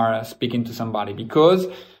when you are speaking to somebody, because,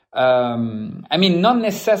 not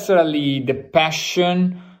necessarily the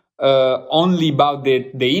passion, only about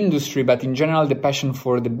the industry, but in general, the passion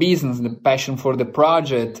for the business, the passion for the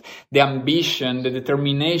project, the ambition, the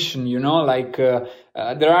determination,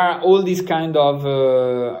 there are all these kind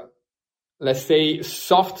of, let's say,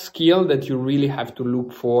 soft skill that you really have to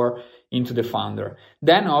look for into the founder.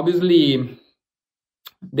 Then obviously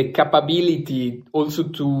the capability also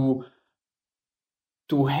to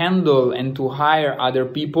handle and to hire other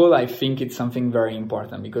people, I think it's something very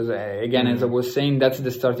important, because again, as I was saying, that's the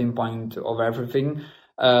starting point of everything.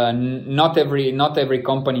 Not every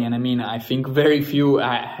company, and I think very few,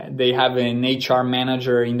 they have an HR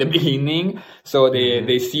manager in the beginning. So the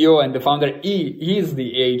CEO and the founder, he is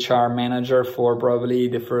the HR manager for probably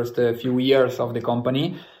the first few years of the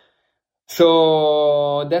company.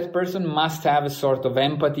 So that person must have a sort of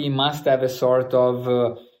empathy, must have a sort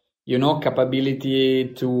of,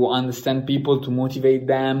 capability to understand people, to motivate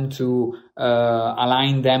them, to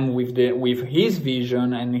align them with his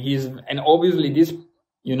vision and obviously this,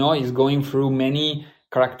 is going through many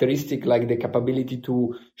characteristics, like the capability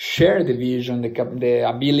to share the vision, the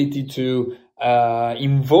ability to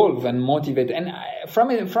involve and motivate. And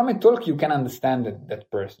from a talk, you can understand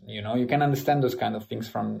that person. You can understand those kind of things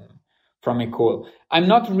from a call. I'm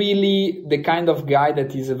not really the kind of guy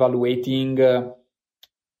that is evaluating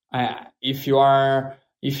if you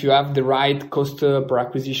have the right cost per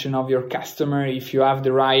acquisition of your customer, if you have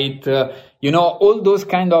the right, all those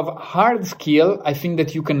kind of hard skill, I think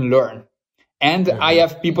that you can learn. And I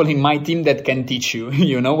have people in my team that can teach you,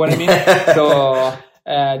 you know what I mean? So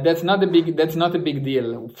that's not a big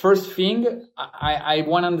deal. First thing, I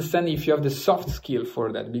want to understand if you have the soft skill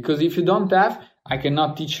for that, because if you don't have, I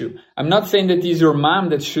cannot teach you. I'm not saying that it's your mom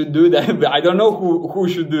that should do that. I don't know who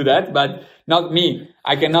should do that, but not me.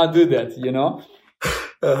 I cannot do that,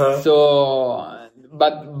 So,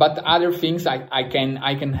 but other things I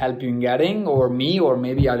can help you in getting, or me, or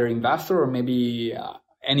maybe other investor, or maybe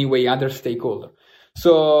anyway other stakeholder.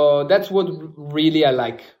 So that's what really I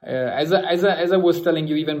like. As I was telling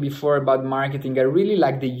you even before about marketing, I really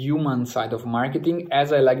like the human side of marketing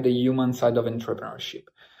as I like the human side of entrepreneurship.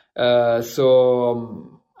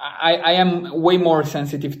 So I am way more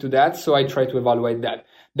sensitive to that, so I try to evaluate that.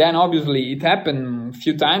 Then obviously it happened a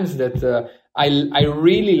few times that I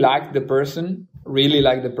really liked the person.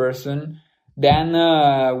 Then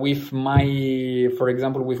for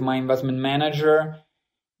example, with my investment manager,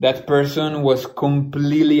 that person was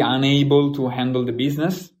completely unable to handle the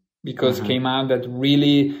business because came out that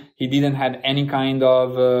really he didn't have any kind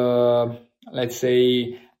of, let's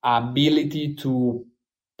say, ability to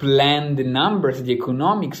plan the numbers, the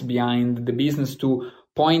economics behind the business, to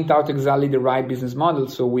point out exactly the right business model.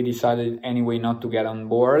 So we decided anyway not to get on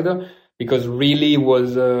board, because really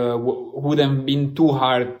would have been too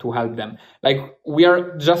hard to help them. Like, we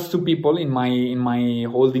are just two people in my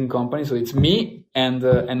holding company, so it's me and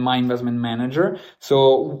my investment manager.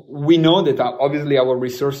 So we know that obviously our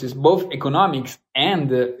resources, both economics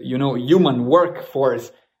and human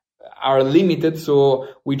workforce, are limited. So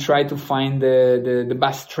we try to find the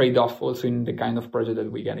best trade-off also in the kind of project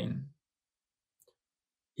that we get in.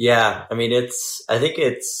 Yeah, I mean, I think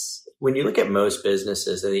when you look at most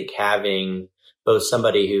businesses, I think having both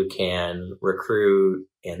somebody who can recruit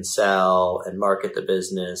and sell and market the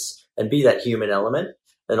business and be that human element,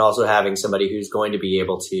 and also having somebody who's going to be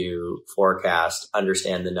able to forecast,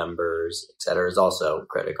 understand the numbers, et cetera, is also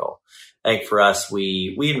critical. I think for us,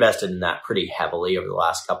 we invested in that pretty heavily over the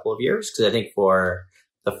last couple of years, because I think for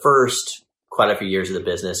the first quite a few years of the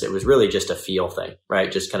business, it was really just a feel thing,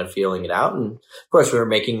 right? Just kind of feeling it out. And of course, we were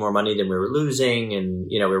making more money than we were losing, and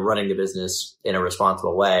we were running the business in a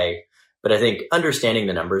responsible way. But I think understanding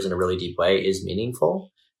the numbers in a really deep way is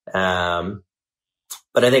meaningful.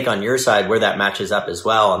 But I think on your side, where that matches up as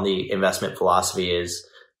well on the investment philosophy is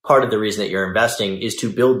part of the reason that you're investing is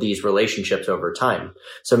to build these relationships over time.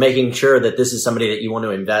 So making sure that this is somebody that you want to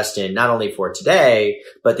invest in, not only for today,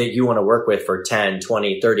 but that you want to work with for 10,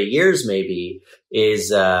 20, 30 years maybe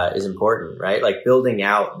is important, right? Like building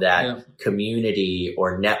out that community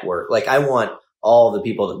or network. Like, I want all the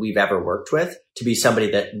people that we've ever worked with to be somebody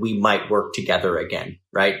that we might work together again,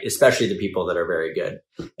 right? Especially the people that are very good.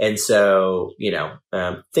 And so,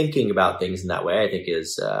 thinking about things in that way, I think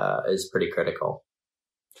is pretty critical.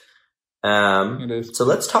 So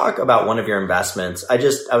let's talk about one of your investments. I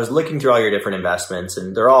was looking through all your different investments,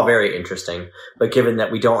 and they're all very interesting, but given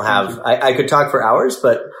that we don't have, I could talk for hours,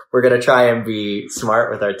 but we're going to try and be smart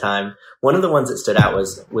with our time. One of the ones that stood out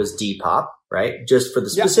was Depop, right? Just for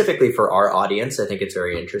specifically for our audience, I think it's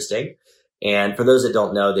very interesting. And for those that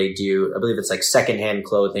don't know, they do, I believe it's like secondhand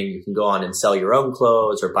clothing. You can go on and sell your own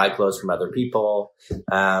clothes or buy clothes from other people.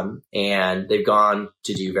 And they've gone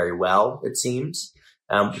to do very well, it seems.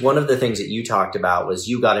 One of the things that you talked about was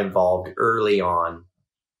you got involved early on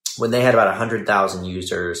when they had about 100,000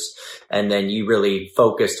 users, and then you really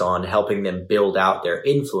focused on helping them build out their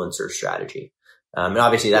influencer strategy. And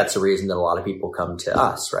obviously that's the reason that a lot of people come to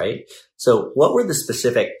us, right? So what were the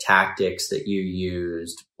specific tactics that you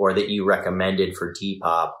used or that you recommended for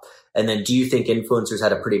Depop? And then do you think influencers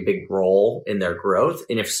had a pretty big role in their growth?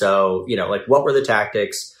 And if so, what were the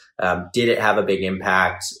tactics? Did it have a big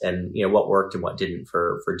impact, and what worked and what didn't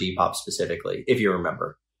for Depop specifically, if you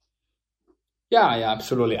remember? Yeah,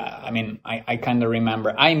 absolutely. I mean, I kind of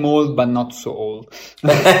remember. I'm old, but not so old.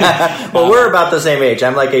 Well, we're about the same age.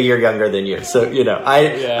 I'm like a year younger than you, so I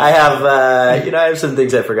have some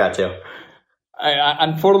things I forgot too.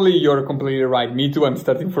 Unfortunately, you're completely right. Me too. I'm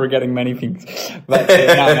starting forgetting many things. But no.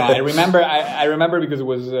 I remember. I remember because it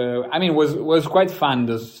was. Was quite fun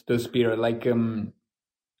this period. Like.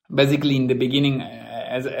 Basically, in the beginning,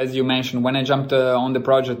 as you mentioned, when I jumped on the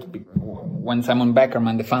project, when Simon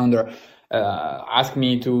Beckerman, the founder, asked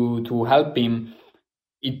me to help him,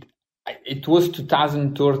 it was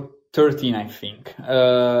 2013, I think.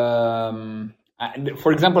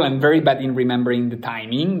 For example, I'm very bad in remembering the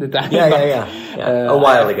timing. Yeah. A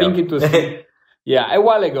while ago. I think it was. A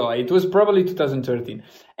while ago. It was probably 2013.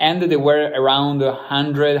 And there were around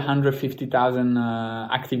 150,000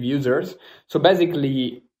 active users. So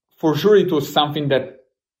basically, for sure, it was something that,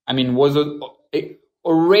 was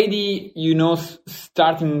already,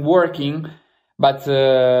 starting working, but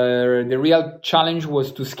the real challenge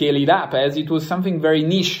was to scale it up, as it was something very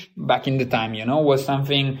niche back in the time, was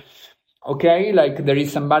something, okay, like there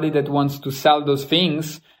is somebody that wants to sell those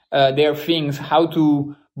things, their things, how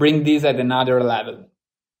to bring this at another level.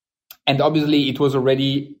 And obviously, it was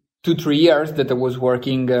already 2-3 years that I was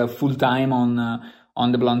working full time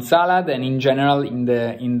on the Blonde Salad and in general in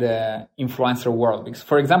the influencer world. Because,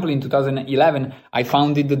 for example, in 2011, I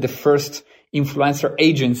founded the first influencer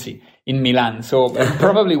agency in Milan. So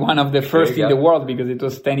probably one of the first in the world, because it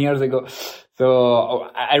was 10 years ago. So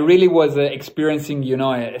I really was experiencing,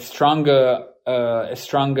 a strong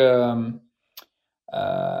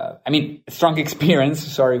experience.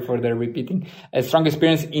 Sorry for the repeating. A strong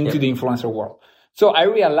experience into the influencer world. So I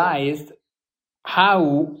realized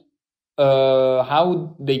how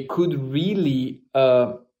they could really,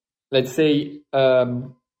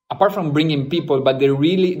 apart from bringing people, but they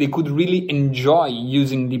could really enjoy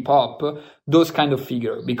using Depop, those kind of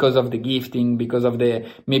figure, because of the gifting, because of the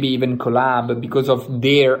maybe even collab, because of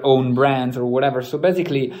their own brands or whatever. So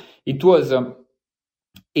basically it was an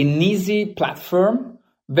easy platform,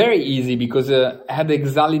 very easy, because it had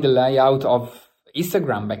exactly the layout of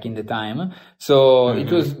Instagram back in the time. So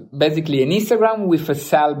it was basically an Instagram with a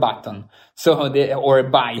sell button, or a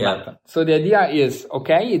buy button. So the idea is,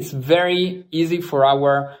 okay, it's very easy for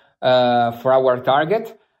our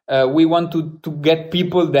target. We want to get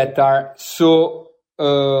people that are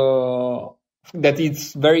that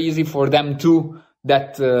it's very easy for them to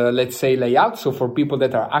layout. So for people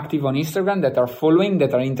that are active on Instagram, that are following,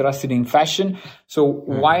 that are interested in fashion. So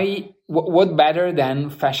what better than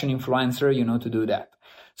fashion influencer, to do that?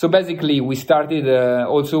 So basically we started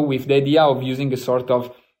also with the idea of using a sort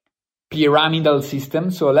of pyramidal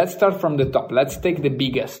system. So let's start from the top. Let's take the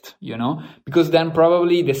biggest, because then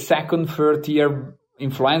probably the second, third tier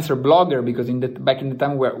influencer blogger, because back in the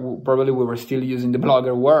time where probably we were still using the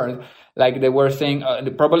blogger word, like they were saying,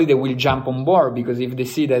 probably they will jump on board, because if they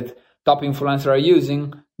see that top influencers are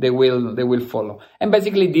using, they will follow. And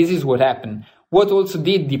basically this is what happened. What also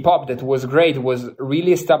did Depop that was great was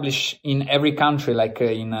really established in every country, like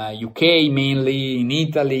in UK mainly, in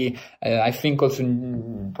Italy, I think also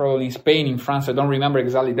probably in Spain, in France, I don't remember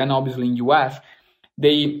exactly, then obviously in US.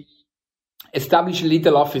 They established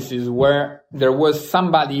little offices where there was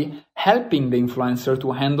somebody helping the influencer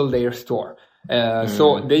to handle their store.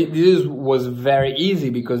 So this was very easy,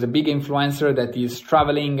 because a big influencer that is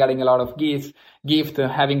traveling, getting a lot of gift,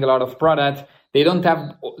 having a lot of product, they don't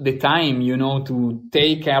have the time, to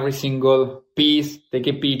take every single piece, take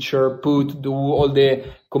a picture, do all the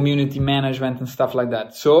community management and stuff like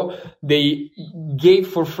that. So they gave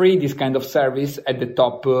for free this kind of service at the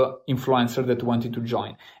top influencer that wanted to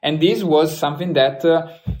join. And this was something that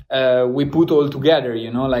we put all together,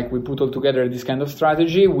 we put all together this kind of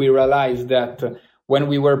strategy. We realized that when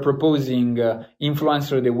we were proposing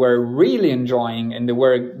influencers, they were really enjoying and they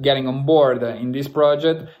were getting on board in this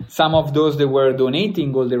project. Some of those, they were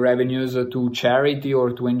donating all the revenues to charity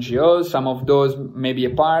or to NGOs. Some of those maybe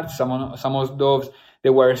a part. Some of those,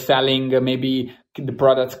 they were selling maybe the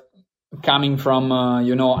products coming from,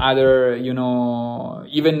 other,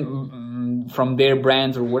 even from their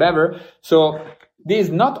brands or whatever. So this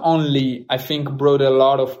not only, I think, brought a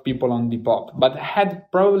lot of people on Depop, but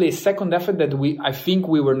had probably a second effect that I think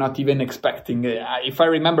we were not even expecting. If I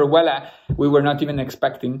remember well, we were not even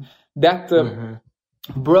expecting that.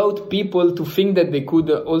 Brought people to think that they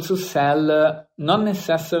could also sell not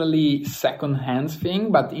necessarily second-hand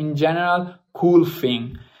thing, but in general cool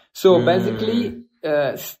thing. So basically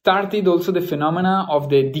started also the phenomena of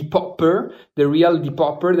the Depopper, the real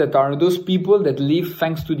Depopper, that are those people that live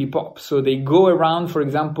thanks to Depop. So they go around, for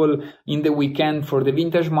example, in the weekend for the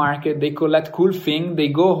vintage market, they collect cool things, they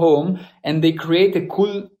go home and they create a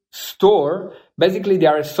cool store. Basically, they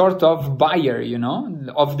are a sort of buyer,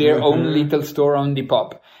 of their own little store on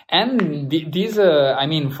Depop. And these, for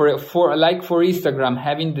Instagram,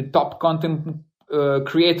 having the top content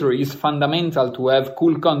creator is fundamental to have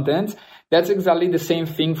cool content. That's exactly the same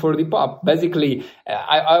thing for Depop. Basically,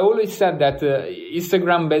 I always said that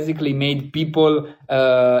Instagram basically made people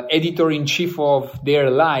editor-in-chief of their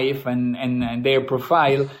life and their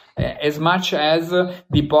profile, as much as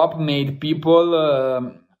Depop made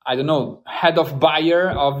people head of buyer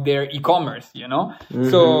of their e-commerce,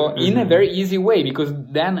 So in a very easy way, because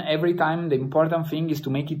then every time the important thing is to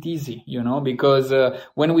make it easy, because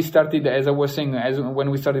when we started, as I was saying, when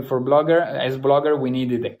we started for Blogger, we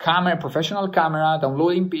needed a professional camera,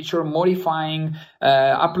 downloading picture, modifying,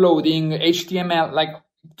 uploading, HTML, like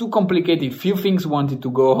too complicated. Few things wanted to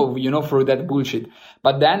go, through that bullshit.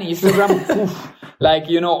 But then Instagram,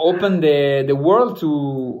 opened the world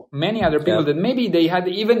to many other people that maybe they had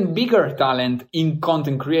even bigger talent in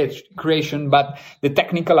content creation, but the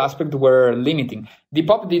technical aspect were limiting.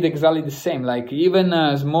 Depop did exactly the same. Like even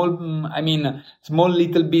small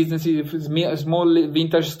little businesses, a small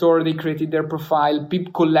vintage store, they created their profile.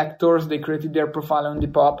 Collectors, they created their profile on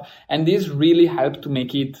Depop, and this really helped to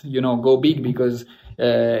make it, go big, because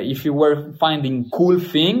if you were finding cool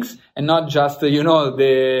things and not just,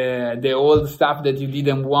 the old stuff that you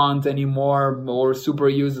didn't want anymore or super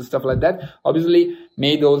used and stuff like that, obviously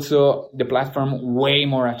made also the platform way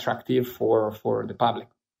more attractive for the public.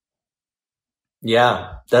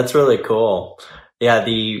 Yeah, that's really cool. Yeah,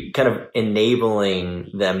 the kind of enabling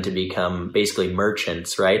them to become basically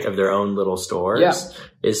merchants, right, of their own little stores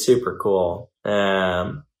is super cool.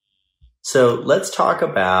 So let's talk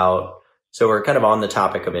about, so we're kind of on the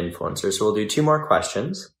topic of influencers. So we'll do 2 more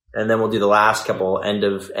questions, and then we'll do the last couple end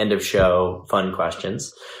of show fun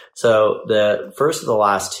questions. So the first of the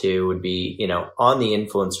last 2 would be, on the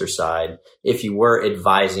influencer side, if you were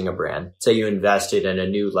advising a brand, say you invested in a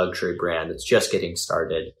new luxury brand that's just getting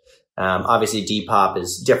started. Obviously Depop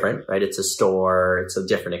is different, right? It's a store, it's a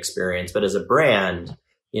different experience, but as a brand,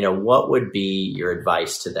 what would be your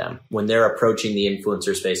advice to them when they're approaching the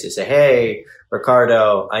influencer space? They say, hey,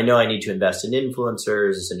 Riccardo, I know I need to invest in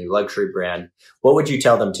influencers. It's a new luxury brand. What would you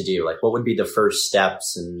tell them to do? Like, what would be the first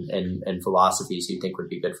steps and philosophies you think would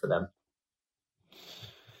be good for them?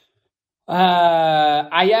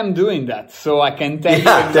 I am doing that, so I can tell you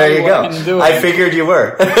exactly there you go. What I'm doing. I figured you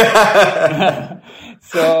were.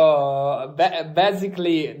 So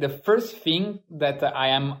basically, the first thing that I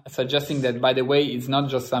am suggesting, that, by the way, is not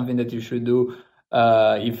just something that you should do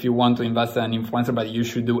if you want to invest in an influencer, but you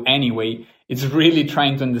should do anyway. It's really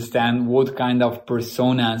trying to understand what kind of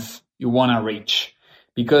personas you want to reach.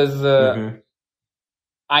 Because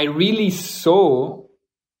I really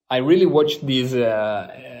watched these,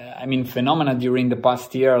 phenomena during the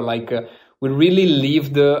past year. Like we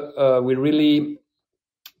really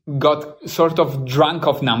got sort of drunk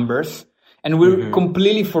of numbers, and we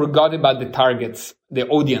completely forgot about the targets, the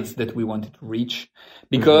audience that we wanted to reach,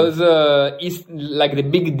 because it's like the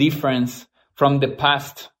big difference from the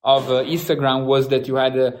past of Instagram was that you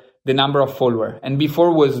had the number of followers, and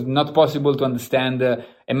before was not possible to understand a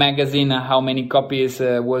magazine how many copies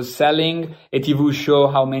was selling, a TV show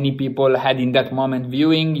how many people had in that moment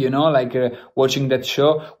viewing, watching that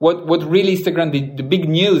show. What really Instagram, the big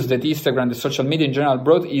news that Instagram, the social media in general,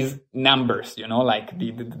 brought is numbers, like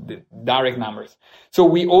the direct numbers. So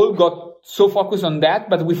we all got so focused on that,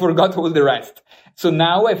 but we forgot all the rest. So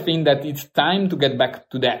now I think that it's time to get back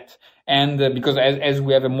to that. And because as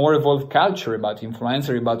we have a more evolved culture about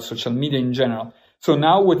influencer, about social media in general. So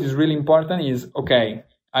now what is really important is, okay,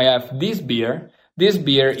 I have this beer. This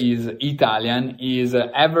beer is Italian, is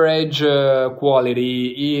average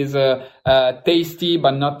quality, is tasty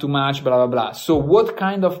but not too much, blah, blah, blah. So what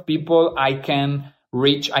kind of people I can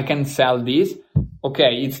reach? I can sell this.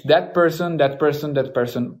 Okay, it's that person.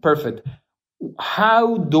 Perfect.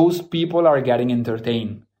 How those people are getting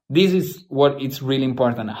entertained. This is what it's really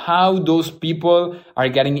important. How those people are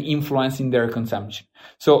getting influence in their consumption.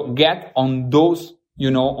 So get on those,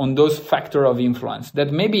 on those factor of influence.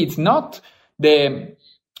 That maybe it's not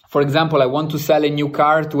for example, I want to sell a new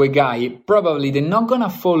car to a guy. Probably they're not gonna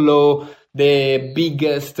follow the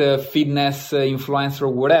biggest fitness influencer or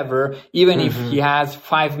whatever, even if he has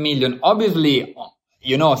 5 million. Obviously,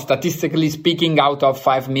 statistically speaking, out of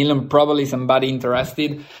 5 million, probably somebody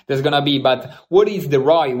interested there's gonna be. But what is the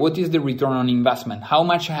ROI? What is the return on investment? How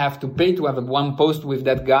much I have to pay to have one post with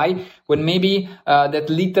that guy, when maybe that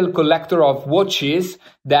little collector of watches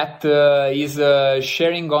that is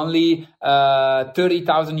sharing only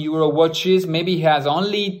 30,000 euro watches, maybe he has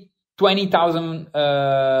only 20,000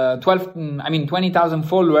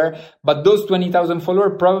 followers, but those 20,000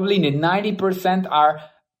 followers, probably the 90% are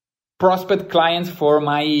prospect clients for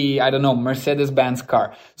my, Mercedes-Benz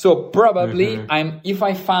car. So probably if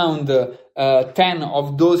I found 10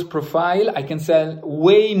 of those profile, I can sell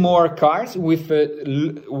way more cars with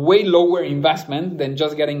way lower investment than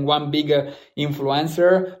just getting one big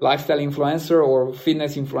influencer, lifestyle influencer or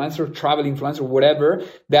fitness influencer, travel influencer, whatever,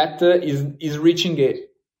 that is reaching a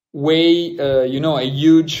way, a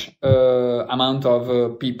huge amount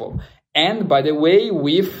of people. And by the way,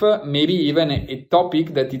 with maybe even a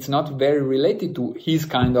topic that it's not very related to his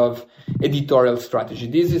kind of editorial strategy.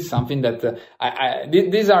 This is something that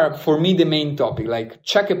these are for me the main topic. Like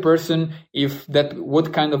check a person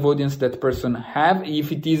what kind of audience that person have,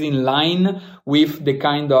 if it is in line with the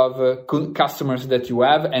kind of customers that you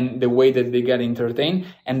have and the way that they get entertained.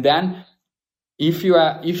 And then if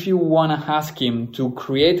you want to ask him to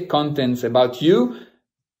create contents about you,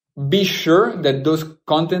 be sure that those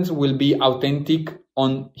contents will be authentic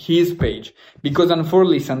on his page, because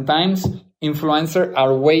unfortunately sometimes influencers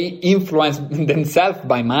are way influenced themselves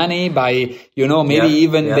by money, by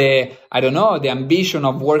the ambition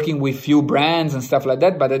of working with few brands and stuff like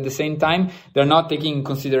that. But at the same time, they're not taking in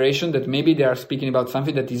consideration that maybe they are speaking about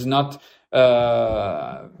something that is not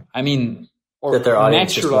that their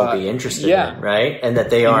audience just won't be interested in, right? And that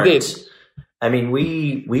they aren't. Indeed. I mean,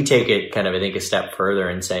 we take it kind of, I think, a step further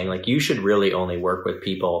in saying, like, you should really only work with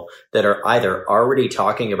people that are either already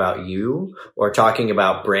talking about you or talking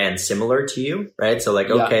about brands similar to you, right? So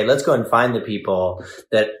like, okay, let's go and find the people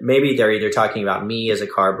that maybe they're either talking about me as a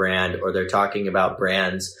car brand or they're talking about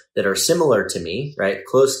brands that are similar to me, right?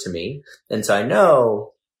 Close to me. And so I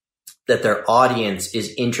know that their audience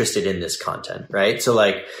is interested in this content, right? So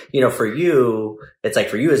like, for you, it's like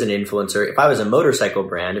for you as an influencer, if I was a motorcycle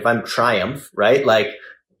brand, if I'm Triumph, right? Like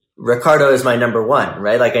Riccardo is my number one,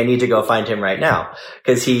 right? Like I need to go find him right now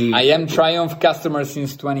because I am Triumph customer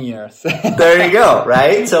since 20 years. There you go,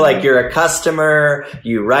 right? So like you're a customer,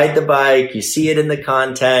 you ride the bike, you see it in the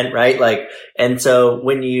content, right? Like, and so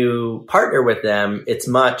when you partner with them, it's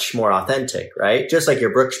much more authentic, right? Just like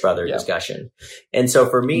your Brooks Brothers discussion. And so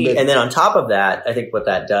for me, and then on top of that, I think what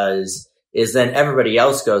that does is then everybody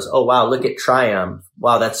else goes, oh, wow, look at Triumph.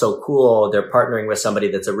 Wow, that's so cool. They're partnering with somebody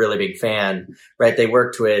that's a really big fan, right? They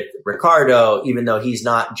worked with Riccardo, even though he's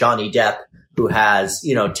not Johnny Depp, who has,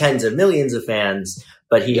 tens of millions of fans,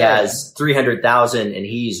 but he has 300,000 and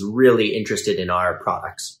he's really interested in our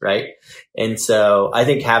products, right? And so I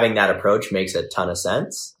think having that approach makes a ton of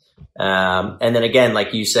sense. And then again,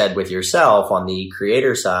 like you said with yourself on the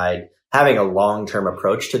creator side, having a long-term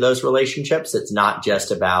approach to those relationships, it's not just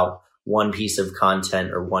about one piece of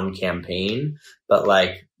content or one campaign, but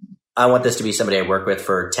like, I want this to be somebody I work with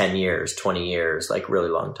for 10 years, 20 years, like really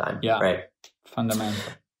long time. Yeah. Right. Fundamental.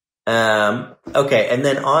 Okay. And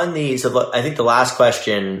then so I think the last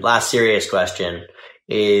serious question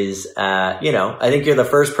is, I think you're the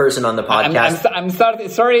first person on the podcast. I'm starting,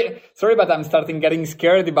 sorry, but I'm starting getting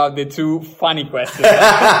scared about the two funny questions.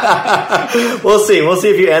 We'll see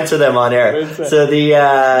if you answer them on air. So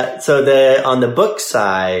on the book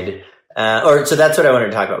side, so that's what I wanted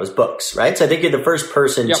to talk about was books, right? So I think you're the first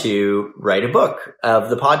person to write a book of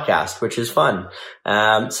the podcast, which is fun.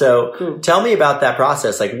 So tell me about that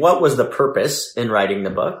process. Like, what was the purpose in writing the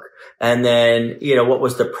book? And then, what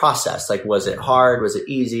was the process? Like, was it hard? Was it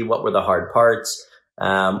easy? What were the hard parts?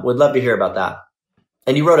 Would love to hear about that.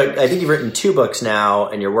 And I think you've written 2 books now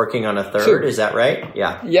and you're working on a 3rd. Is that right?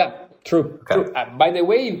 Yeah. Yeah, true. Okay. True. By the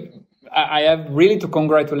way, I have really to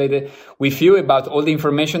congratulate with you about all the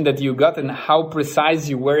information that you got and how precise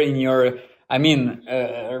you were in your,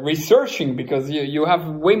 researching, because you have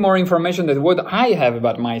way more information than what I have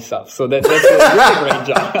about myself. So that's a really great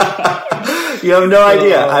job. You have no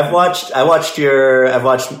idea. I've watched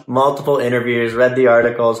multiple interviews, read the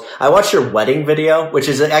articles. I watched your wedding video, which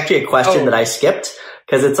is actually a question that I skipped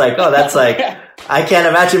because it's like, that's like, I can't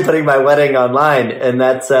imagine putting my wedding online, and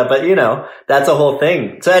that's, but that's a whole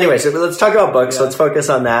thing. So anyway, so let's talk about books. Yeah. Let's focus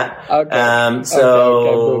on that. Okay.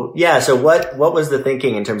 So what was the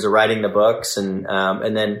thinking in terms of writing the books, and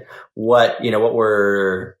then what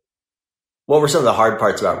were some of the hard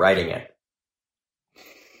parts about writing it?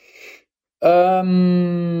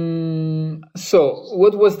 So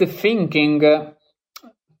what was the thinking?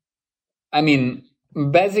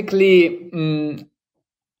 Basically,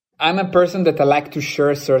 I'm a person that I like to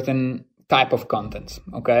share certain type of contents.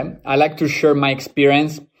 Okay. I like to share my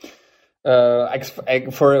experience. For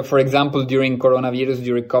example, during coronavirus,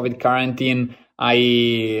 during COVID quarantine, I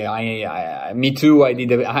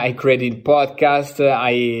created podcast.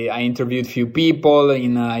 I interviewed few people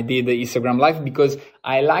I did the Instagram live because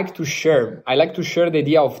I like to share the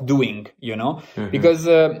idea of doing, because,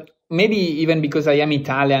 maybe even because I am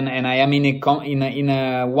Italian and I am in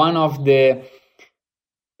a one of the,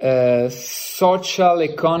 social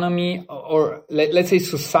economy, or let's say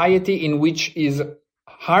society, in which is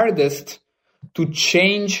hardest to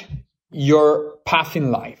change your path in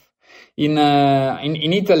life. In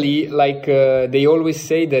Italy, like they always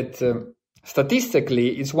say that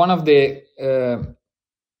statistically, it's one of the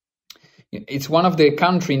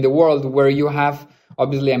country in the world where you have,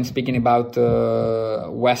 obviously I'm speaking about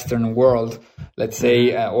Western world, let's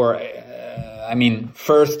say,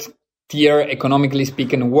 first tier economically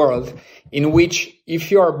speaking world, in which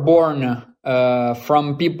if you are born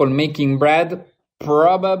from people making bread,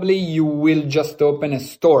 probably you will just open a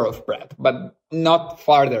store of bread, but not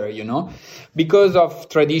farther, because of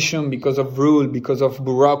tradition, because of rule, because of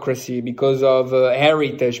bureaucracy, because of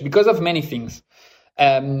heritage, because of many things.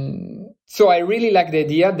 So I really like the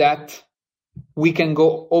idea that we can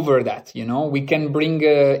go over that, we can bring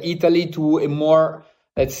Italy to a more,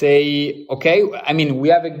 let's say, we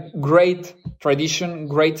have a great tradition,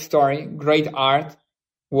 great story, great art,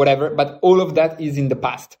 whatever, but all of that is in the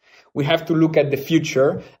past. We have to look at the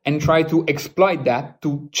future and try to exploit that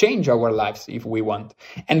to change our lives if we want.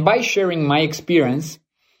 And by sharing my experience,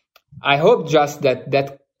 I hope just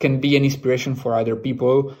that can be an inspiration for other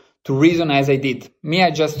people to reason as I did. Me,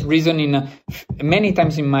 I just reason many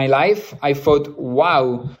times in my life, I thought,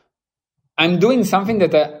 wow, I'm doing something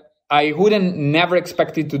that I wouldn't never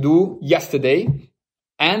expected to do yesterday,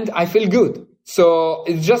 and I feel good. So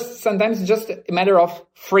it's just sometimes just a matter of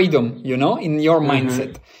freedom, in your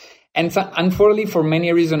mindset. And so, unfortunately, for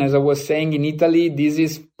many reasons, as I was saying, in Italy, this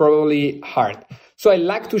is probably hard. So I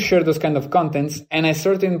like to share those kind of contents. And at a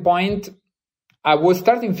certain point, I was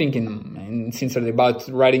starting thinking, sincerely, about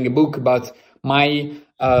writing a book about my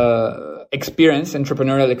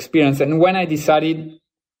entrepreneurial experience. And when I decided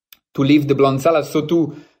to leave the Blonde Salad, so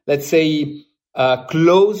to, let's say,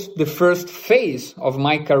 close the first phase of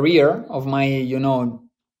my career, of my,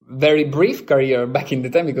 very brief career back in the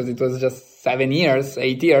time, because it was just 8 years,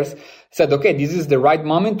 said, okay, this is the right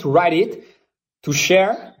moment to write it, to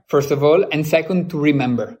share, first of all, and second, to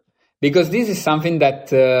remember. Because this is something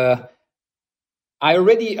that I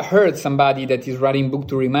already heard somebody that is writing book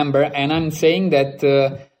to remember, and I'm saying that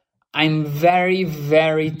I'm very,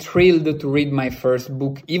 very thrilled to read my first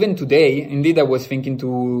book, even today. Indeed, I was thinking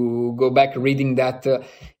to go back reading that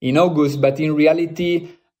in August, but in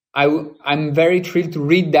reality, I'm very thrilled to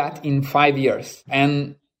read that in 5 years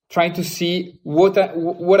and try to see what I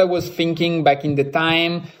was thinking back in the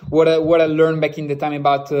time, what I learned back in the time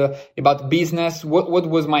about business, what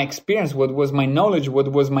was my experience, what was my knowledge,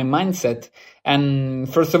 what was my mindset.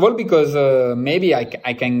 And first of all, because maybe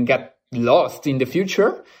I can get lost in the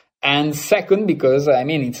future. And second, because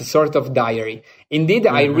it's a sort of diary. Indeed,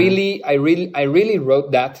 I really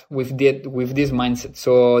wrote that with this mindset.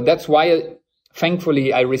 So that's why,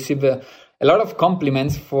 thankfully, I received a lot of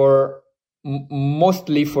compliments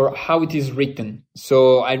mostly for how it is written.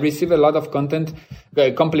 So I receive a lot of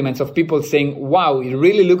compliments of people saying, wow, it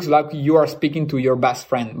really looks like you are speaking to your best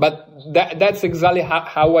friend. But that's exactly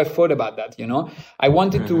how I thought about that, I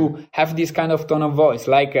wanted to have this kind of tone of voice.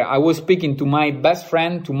 Like I was speaking to my best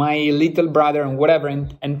friend, to my little brother and whatever,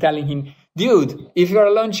 and telling him, dude, if you are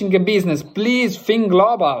launching a business, please think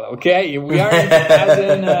global, okay? We are in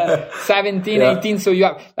 2017, 18, so you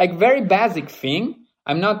have like very basic thing.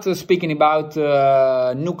 I'm not speaking about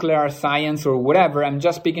nuclear science or whatever. I'm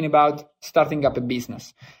just speaking about starting up a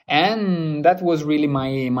business. And that was really my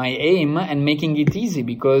aim, and making it easy,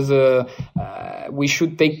 because we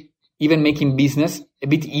should take even making business a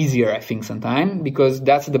bit easier, I think, sometimes, because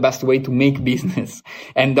that's the best way to make business.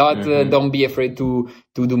 And don't be afraid to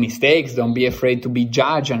do mistakes. Don't be afraid to be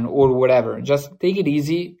judged or whatever. Just take it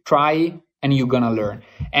easy, try, and you're gonna learn.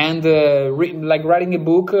 And like writing a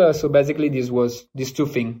book, so basically this was these two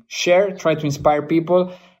things: share, try to inspire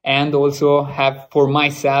people, and also have for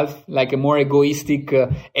myself like a more egoistic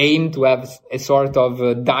aim to have a sort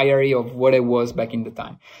of diary of what I was back in the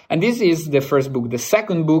time. And this is the first book. The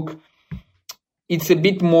second book, it's a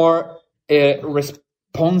bit more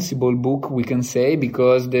responsible book, we can say,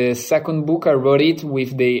 because the second book I wrote it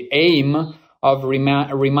with the aim of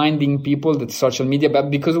reminding people that social media,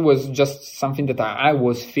 but because it was just something that I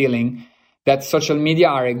was feeling, that social media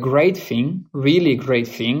are a great thing, really great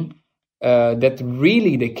thing, that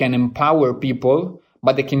really they can empower people,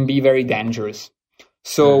 but they can be very dangerous.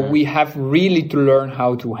 So we have really to learn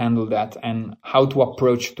how to handle that and how to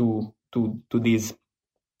approach to this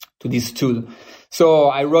tool. So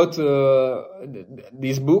I wrote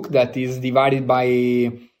this book that is divided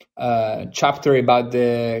by chapter about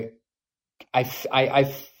the I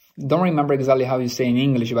don't remember exactly how you say in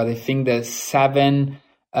English, but I think the 7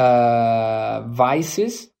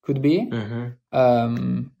 vices could be.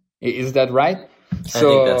 Is that right? I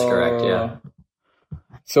think that's correct, yeah.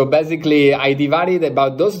 So basically, I divided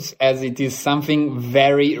about those as it is something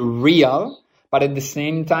very real, but at the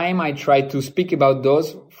same time, I try to speak about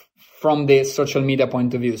those from the social media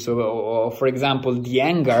point of view. So, for example, the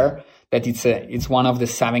anger, that it's one of the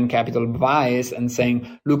 7 capital vices, and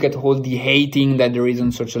saying, look at all the hating that there is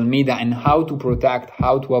on social media and how to protect,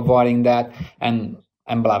 how to avoiding that, and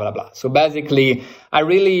blah, blah, blah. So basically, I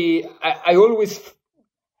always,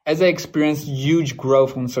 as I experienced huge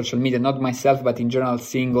growth on social media, not myself, but in general,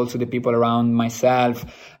 seeing also the people around myself,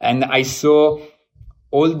 and I saw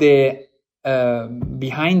all the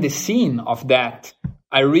behind the scene of that,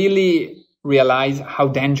 I really realized how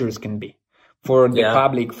dangerous it can be. For the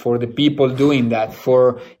public, for the people doing that,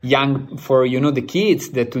 for the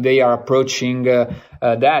kids that today are approaching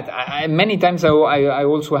that. Many times I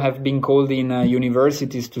also have been called in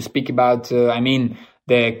universities to speak about,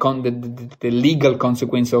 the legal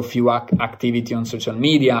consequence of few activity on social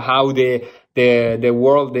media, how the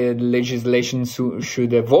world, the legislation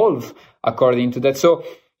should evolve according to that. So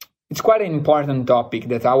it's quite an important topic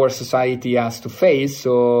that our society has to face.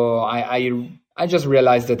 So I just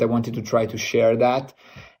realized that I wanted to try to share that.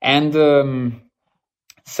 And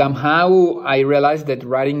somehow I realized that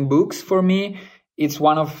writing books for me, it's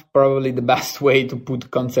one of probably the best way to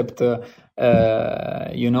put concept, put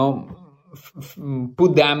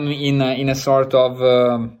them in a sort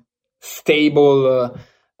of stable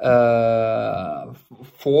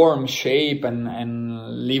form, shape,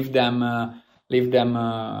 and leave them at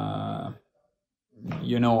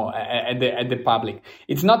the public.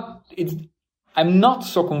 I'm not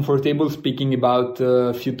so comfortable speaking about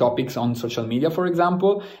a few topics on social media, for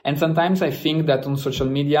example, and sometimes I think that on social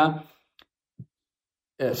media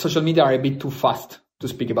are a bit too fast to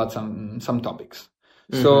speak about some topics.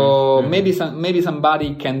 So maybe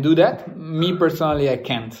somebody can do that. Me personally, I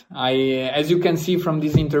can't. As you can see from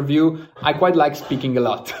this interview, I quite like speaking a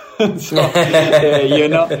lot. So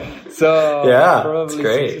yeah, probably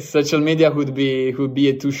great. Social media would be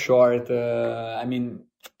a too short.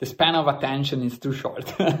 The span of attention is too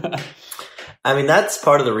short. I mean, that's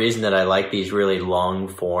part of the reason that I like these really long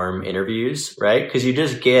form interviews, right? Because you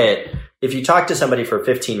just get, if you talk to somebody for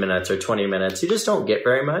 15 minutes or 20 minutes, you just don't get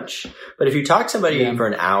very much. But if you talk to somebody for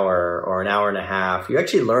an hour or an hour and a half, you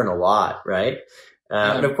actually learn a lot, right?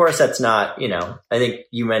 And of course, that's not, I think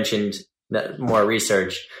you mentioned more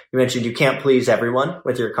research. You mentioned you can't please everyone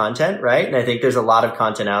with your content, right? And I think there's a lot of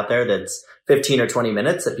content out there that's 15 or 20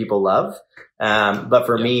 minutes that people love. But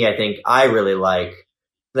for me, I think I really like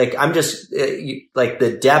I'm just like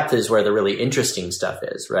the depth is where the really interesting stuff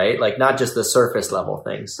is, right? Like not just the surface level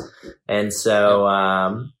things. And so,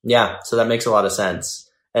 so that makes a lot of sense.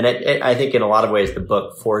 And I think in a lot of ways, the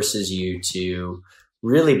book forces you to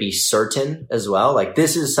really be certain as well. Like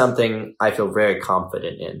this is something I feel very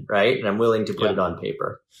confident in, right? And I'm willing to put it on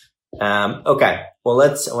paper. Okay. Well, I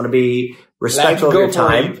want to be respectful of your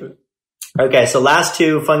time. Okay. So last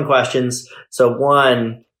two fun questions. So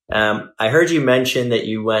one, I heard you mention that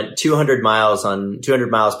you went 200 miles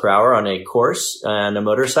per hour on a course on a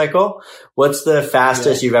motorcycle. What's the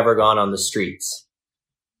fastest you've ever gone on the streets?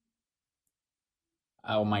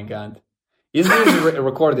 Oh my God. Is this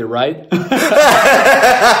recorded, right?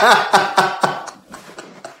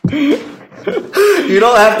 You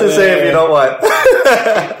don't have to say if you don't want.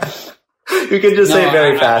 You can just say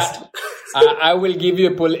very fast. I will give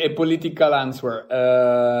you a political answer.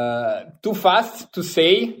 Too fast to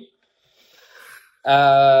say,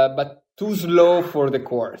 but too slow for the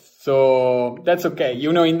course. So that's okay.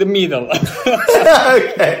 In the middle.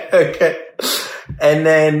 Okay. And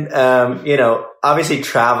then, obviously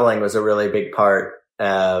traveling was a really big part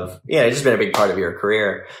of, it's just been a big part of your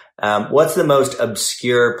career. What's the most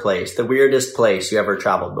obscure place, the weirdest place you ever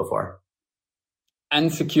traveled before?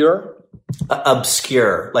 Insecure?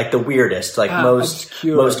 Obscure, like the weirdest, like most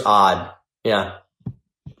odd. Yeah.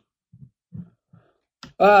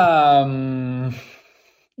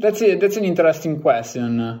 That's an interesting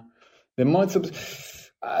question. The most,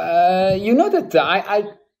 that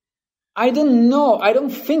I don't know. I don't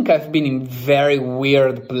think I've been in very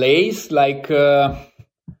weird place, like. Or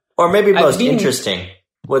maybe most interesting.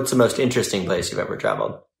 What's the most interesting place you've ever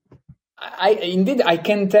traveled? I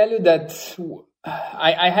can tell you that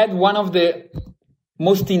I had one of the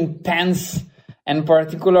most intense and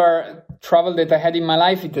particular travel that I had in my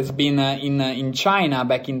life. It has been in China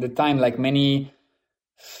back in the time, like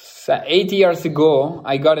 8 years ago.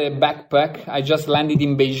 I got a backpack. I just landed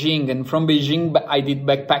in Beijing, and from Beijing I did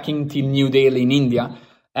backpacking till New Delhi in India,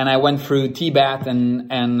 and I went through Tibet and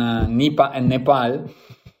Nepal.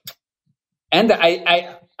 And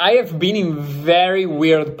I have been in very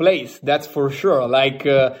weird place, that's for sure. Like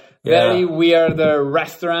very weird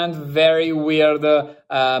restaurant, very weird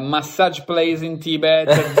massage place in Tibet,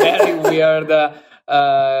 very weird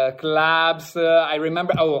clubs. I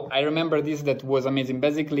remember this that was amazing.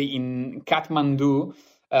 Basically in Kathmandu,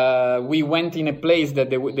 we went in a place that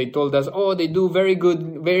they told us, they do very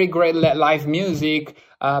great live music.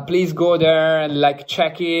 Please go there and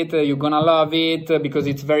check it. You're gonna love it because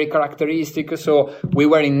it's very characteristic. So we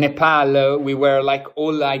were in Nepal. We were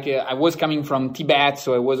I was coming from Tibet,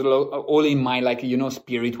 so I was all in my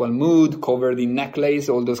spiritual mood, covered in necklace,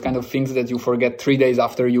 all those kind of things that you forget 3 days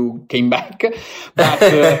after you came back.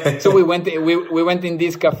 But so we went in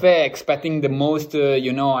this cafe expecting the most, I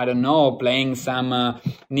don't know, playing some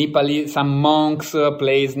some monks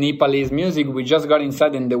plays Nepalese music. We just got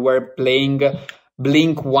inside and they were playing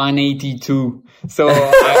Blink-182. So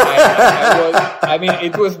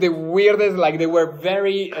it was the weirdest, like they were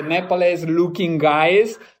very Nepalese looking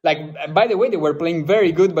guys. Like, by the way, they were playing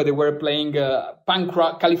very good, but they were playing punk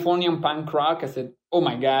rock, Californian punk rock. I said, oh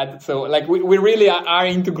my God. So like we really are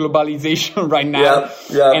into globalization right now.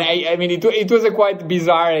 Yeah. And it was a quite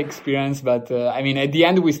bizarre experience, but at the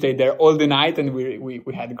end we stayed there all the night and we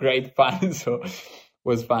had great fun. So it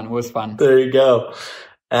was fun. There you go.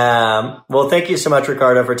 Well, thank you so much,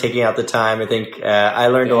 Ricardo, for taking out the time. I think I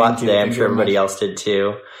learned a lot today. I'm sure everybody else did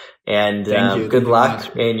too. And good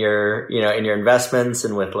luck in your investments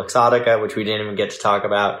and with Luxottica, which we didn't even get to talk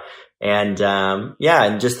about. And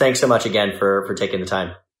and just thanks so much again for taking the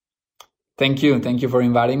time. Thank you for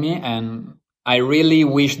inviting me, and I really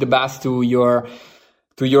wish the best to your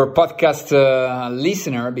podcast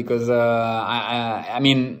listener, because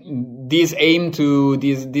this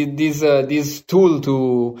tool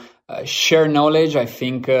to share knowledge, I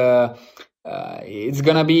think it's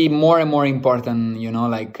gonna be more and more important,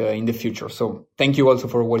 in the future. So thank you also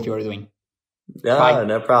for what you are doing. Yeah, bye.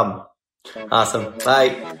 No problem. Awesome. Bye.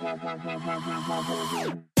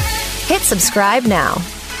 Hit subscribe now.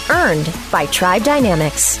 Earned by Tribe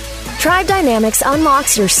Dynamics. Tribe Dynamics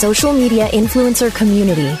unlocks your social media influencer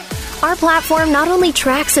community. Our platform not only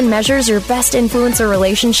tracks and measures your best influencer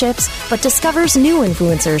relationships, but discovers new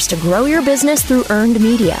influencers to grow your business through earned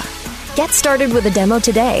media. Get started with a demo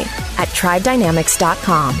today at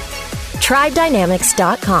tribedynamics.com.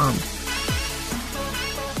 tribedynamics.com.